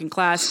 working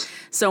class,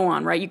 so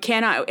on, right? You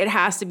cannot. It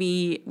has to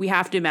be. We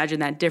have to imagine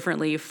that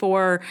differently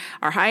for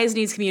our highest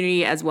needs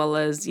community, as well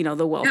as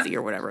the wealthy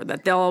or whatever.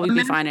 That they'll always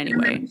be fine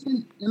anyway.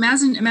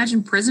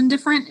 Imagine prison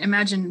different.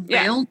 Imagine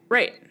bail.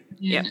 Right.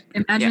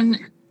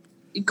 Imagine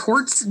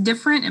courts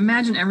different.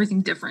 Imagine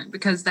everything different,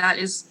 because that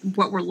is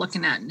what we're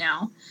looking at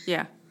now.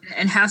 Yeah.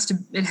 And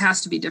it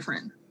has to be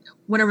different.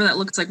 Whatever that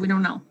looks like, we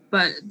don't know.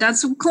 But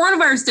that's what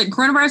coronavirus did.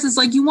 Coronavirus is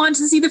like, you want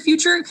to see the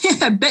future?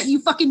 I bet you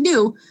fucking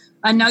do.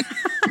 Now,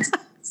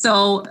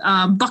 so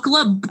buckle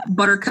up,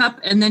 buttercup.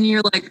 And then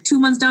you're like 2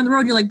 months down the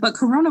road, you're like, but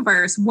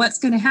coronavirus, what's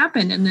going to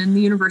happen? And then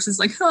the universe is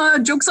like,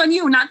 joke's on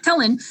you, not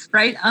telling,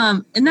 right?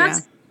 And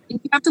that's, you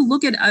have to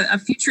look at a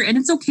future, and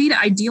it's okay to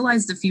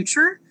idealize the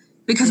future,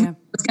 because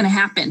what's going to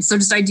happen. So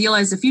just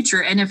idealize the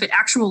future. And if it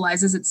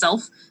actualizes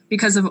itself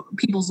because of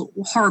people's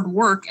hard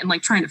work and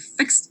like trying to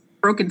fix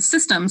broken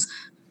systems,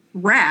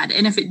 rad.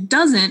 And if it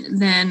doesn't,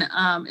 then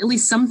at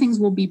least some things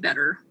will be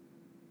better.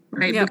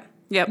 Right.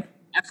 Yep.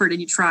 Effort, and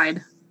you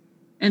tried.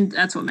 And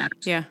that's what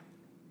matters. Yeah.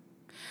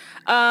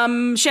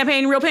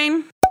 Champagne, real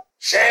pain?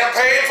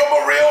 Champagne for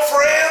my real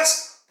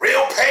friends.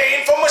 Real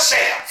pain for my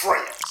sham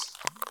friends.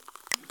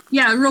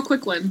 Yeah, real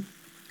quick one.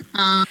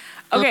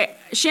 Okay,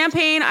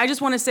 Champaign. I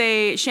just want to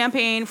say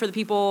Champaign for the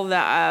people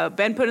that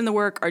been putting the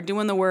work, are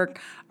doing the work,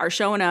 are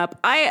showing up.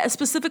 I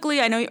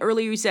know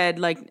earlier you said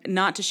like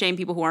not to shame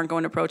people who aren't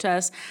going to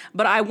protest,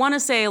 but I want to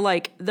say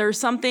like there's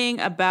something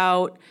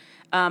about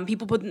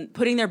people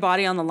putting their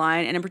body on the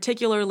line, and in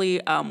particularly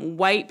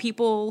white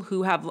people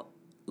who have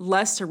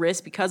less to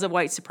risk because of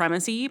white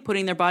supremacy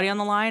putting their body on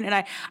the line. And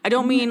I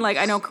don't mean like,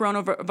 I know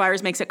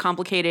coronavirus makes it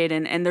complicated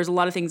and there's a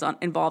lot of things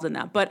involved in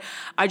that, but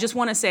I just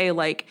want to say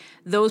like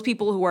those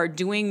people who are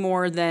doing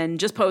more than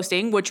just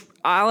posting, which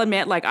I'll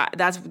admit, like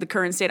that's the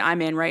current state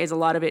I'm in, right? Is a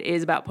lot of it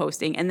is about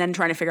posting and then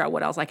trying to figure out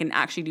what else I can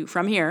actually do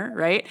from here,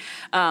 right?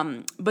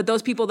 But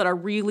those people that are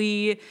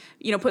really,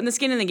 putting the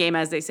skin in the game,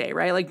 as they say,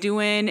 right? Like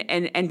doing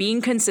and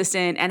being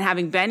consistent and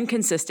having been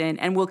consistent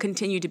and will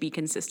continue to be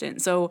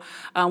consistent. So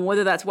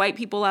whether that's white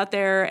people out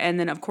there, and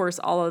then of course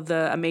all of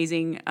the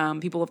amazing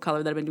people of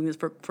color that have been doing this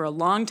for a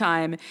long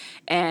time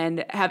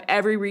and have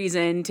every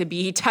reason to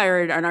be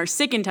tired and are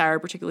sick and tired,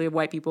 particularly of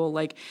white people,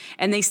 like,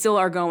 and they still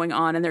are going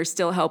on and they're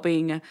still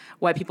helping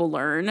white people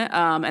learn,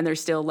 and they're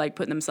still like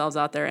putting themselves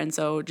out there. And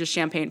so just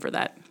champagne for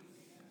that.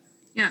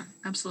 Yeah,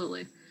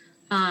 absolutely.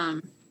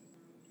 Yeah,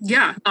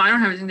 no, I don't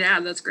have anything to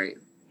add. That's great.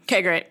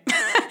 Okay, great.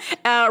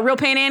 Real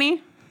pain,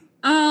 Annie?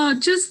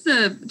 Just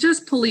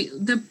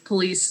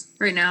police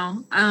right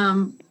now.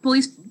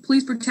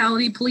 Police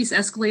brutality, police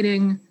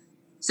escalating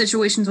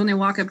situations when they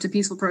walk up to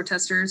peaceful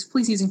protesters,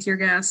 police using tear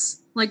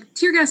gas. Like,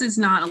 tear gas is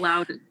not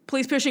allowed.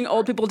 Police pushing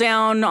old people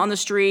down on the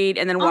street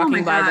and then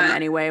walking by them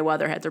anyway while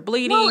their heads are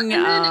bleeding. Well,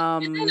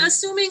 and then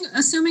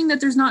assuming that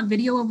there's not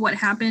video of what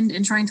happened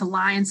and trying to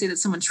lie and say that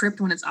someone tripped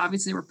when it's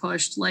obvious they were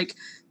pushed. Like,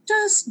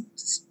 just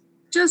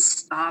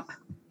stop.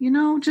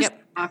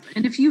 Stop.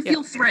 And if you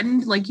feel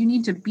threatened, like you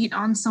need to beat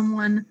on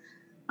someone,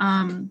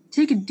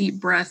 take a deep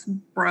breath,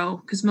 bro.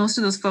 Because most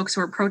of those folks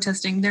who are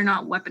protesting, they're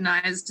not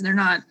weaponized. They're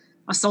not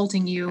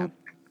assaulting you. Yep.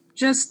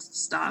 Just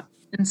stop.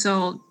 And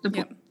so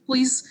the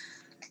police,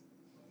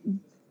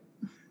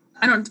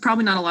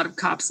 probably not a lot of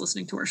cops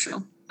listening to our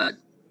show, but.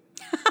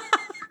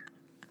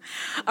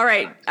 All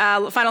right.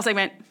 Final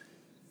segment.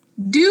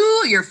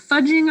 Do your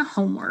fudging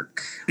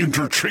homework.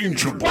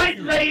 Interchangeable.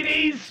 White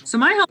ladies. So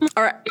my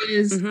homework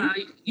is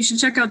you should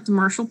check out the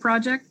Marshall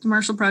Project. The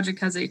Marshall Project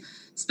has a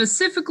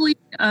specifically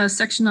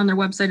section on their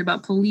website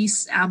about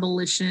police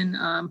abolition,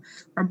 or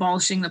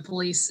abolishing the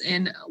police,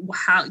 and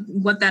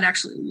what that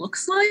actually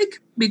looks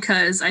like.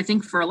 Because I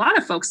think for a lot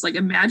of folks, like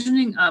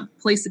imagining a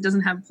place that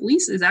doesn't have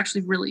police is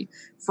actually really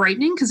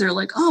frightening, because they're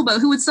like, oh, but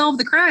who would solve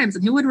the crimes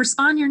and who would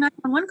respond to your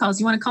 911 calls?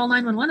 You want to call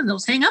 911 and they'll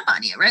just hang up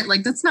on you, right?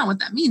 Like, that's not what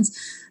that means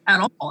at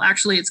all.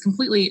 Actually, it's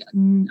completely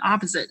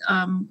opposite.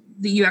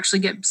 That you actually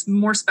get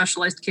more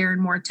specialized care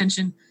and more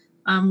attention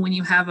when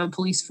you have a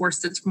police force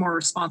that's more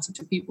responsive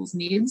to people's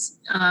needs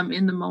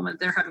in the moment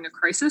they're having a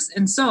crisis.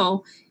 And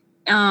so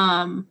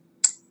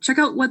check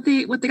out what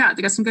they got.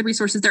 They got some good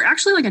resources. They're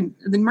actually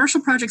the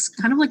Marshall Project's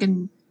kind of like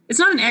it's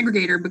not an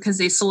aggregator because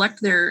they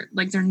select their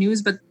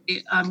news, but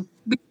they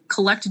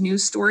collect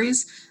news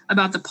stories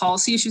about the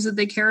policy issues that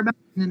they care about.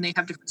 And then they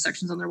have different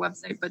sections on their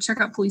website. But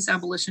check out Police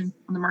Abolition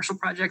on the Marshall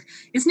Project.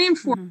 It's named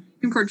for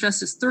Supreme Court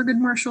Justice Thurgood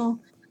Marshall,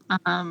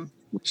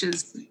 which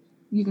is,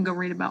 you can go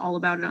read all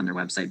about it on their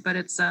website. But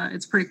it's a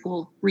pretty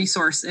cool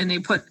resource, and they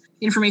put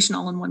information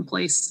all in one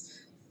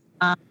place.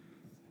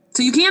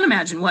 So you can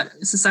imagine what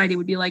society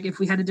would be like if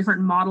we had a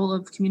different model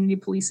of community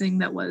policing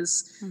that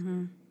was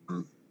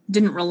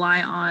didn't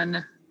rely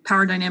on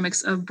power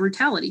dynamics of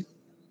brutality.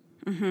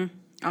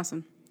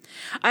 Awesome.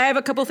 I have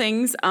a couple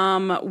things.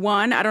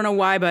 One, I don't know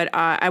why, but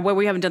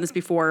we haven't done this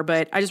before,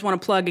 but I just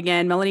want to plug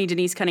again, Melanie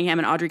Denise Cunningham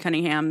and Audrey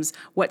Cunningham's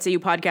What Say You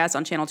podcast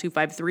on Channel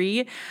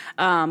 253.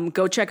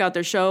 Go check out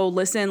their show,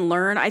 listen,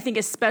 learn. I think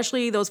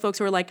especially those folks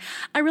who are like,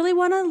 I really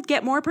want to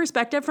get more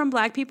perspective from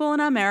Black people in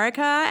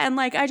America, and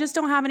like, I just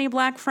don't have any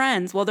Black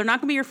friends. Well, they're not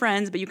going to be your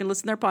friends, but you can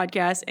listen to their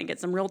podcast and get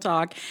some real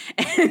talk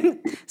and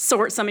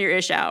sort some of your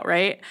ish out,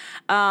 right?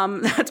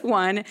 That's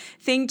one.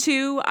 Thing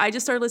two, I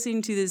just started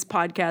listening to this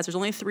podcast. There's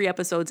only 3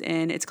 episodes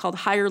in. It's called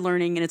Higher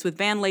Learning, and it's with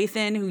Van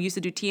Lathan, who used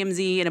to do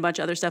TMZ and a bunch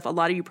of other stuff. A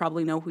lot of you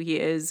probably know who he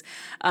is.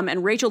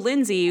 And Rachel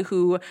Lindsay,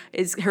 who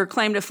is her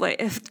claim to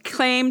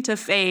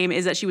fame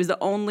is that she was the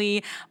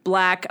only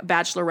Black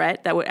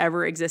bachelorette that would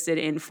ever existed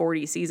in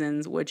 40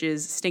 seasons, which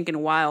is stinking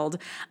wild.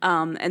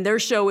 And their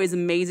show is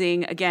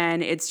amazing.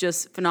 Again, it's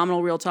just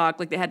phenomenal real talk.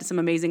 Like, they had some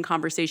amazing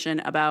conversation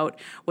about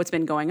what's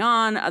been going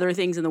on, other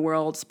things in the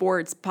world,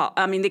 sports.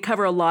 They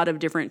cover a lot of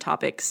different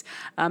topics,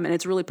 and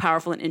it's really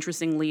powerful and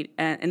interesting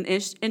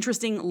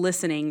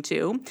listening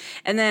to.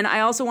 And then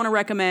I also want to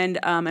recommend,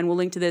 and we'll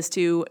link to this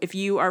too, if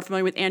you are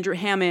familiar with Andrew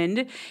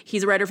Hammond,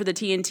 he's a writer for the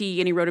TNT,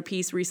 and he wrote a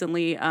piece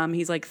recently.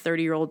 He's like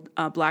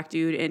 30-year-old Black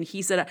dude, and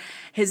he said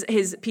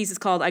his piece is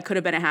called I Could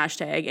Have Been a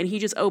Hashtag, and he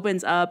just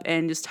opens up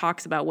and just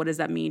talks about what does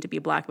that mean to be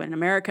a Black man in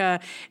America.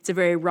 It's a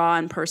very raw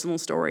and personal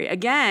story.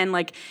 Again,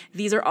 like,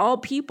 these are all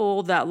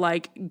people that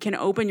like can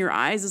open your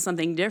eyes to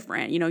something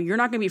different. You're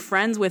not going to be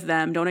friends with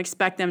them. Don't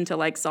expect them to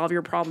like solve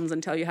your problems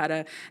and tell you how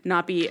to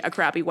not be a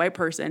crappy white person.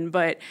 person,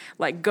 but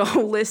like go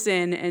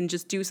listen and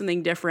just do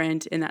something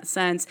different in that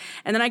sense.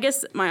 And then I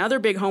guess my other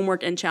big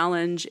homework and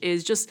challenge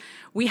is just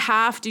we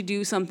have to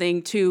do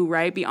something too,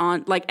 right?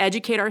 Beyond like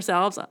educate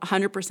ourselves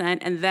 100%.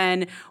 And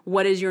then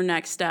what is your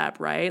next step,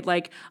 right?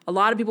 Like a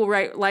lot of people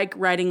like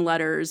writing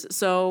letters.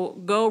 So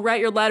go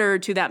write your letter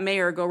to that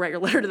mayor, go write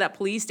your letter to that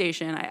police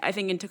station. I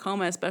think in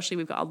Tacoma especially,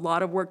 we've got a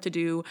lot of work to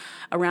do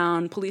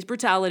around police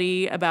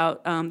brutality,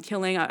 about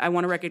killing. I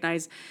want to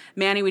recognize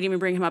Manny. We didn't even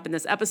bring him up in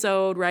this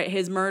episode, right?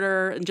 His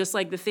murder and just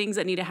like the things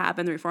that need to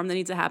happen, the reform that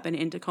needs to happen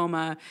in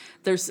Tacoma.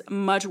 There's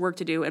much work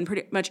to do in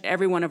pretty much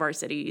every one of our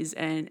cities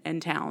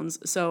and towns.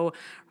 So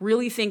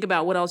really think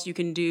about what else you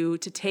can do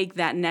to take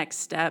that next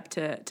step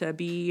to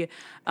be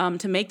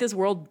to make this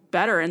world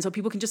better, and so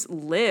people can just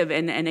live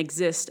and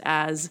exist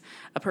as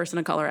a person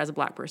of color, as a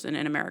Black person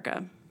in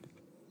America.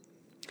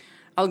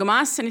 Algo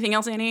más? Anything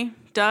else, Annie?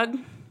 Doug?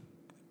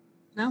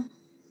 No,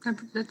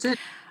 that's it.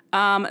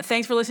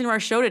 Thanks for listening to our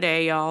show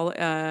today, y'all,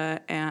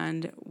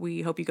 and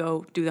we hope you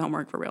go do the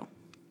homework for real.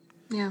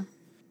 Yeah.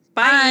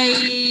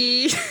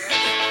 Bye.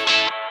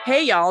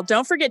 Hey, y'all,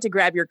 don't forget to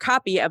grab your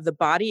copy of The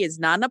Body Is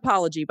Not an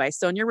Apology by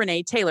Sonia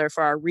Renee Taylor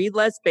for our Read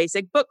Less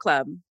Basic book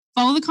club.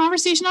 Follow the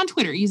conversation on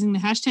Twitter using the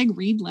hashtag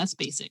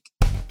 #ReadLessBasic.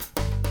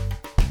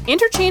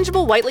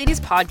 Interchangeable White Ladies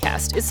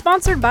podcast is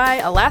sponsored by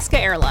Alaska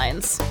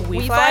Airlines.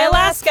 We fly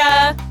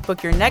Alaska!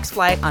 Book your next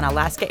flight on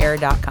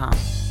alaskaair.com.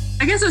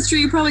 I guess that's true.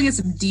 You probably get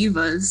some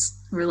divas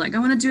who are like, I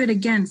want to do it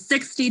again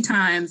 60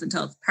 times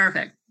until it's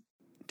perfect.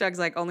 Doug's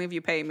like, only if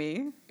you pay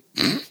me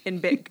in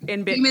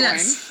Bitcoin. Pay me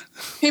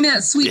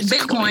that sweet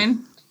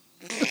Bitcoin.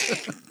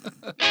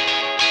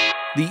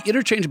 The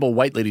Interchangeable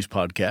White Ladies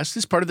podcast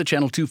is part of the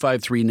Channel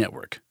 253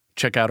 network.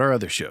 Check out our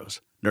other shows: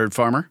 Nerd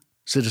Farmer,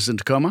 Citizen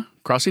Tacoma,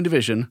 Crossing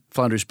Division,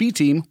 Flounders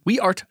B-Team, We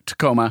Art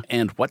Tacoma,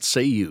 and What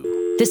Say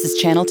You? This is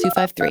Channel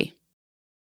 253.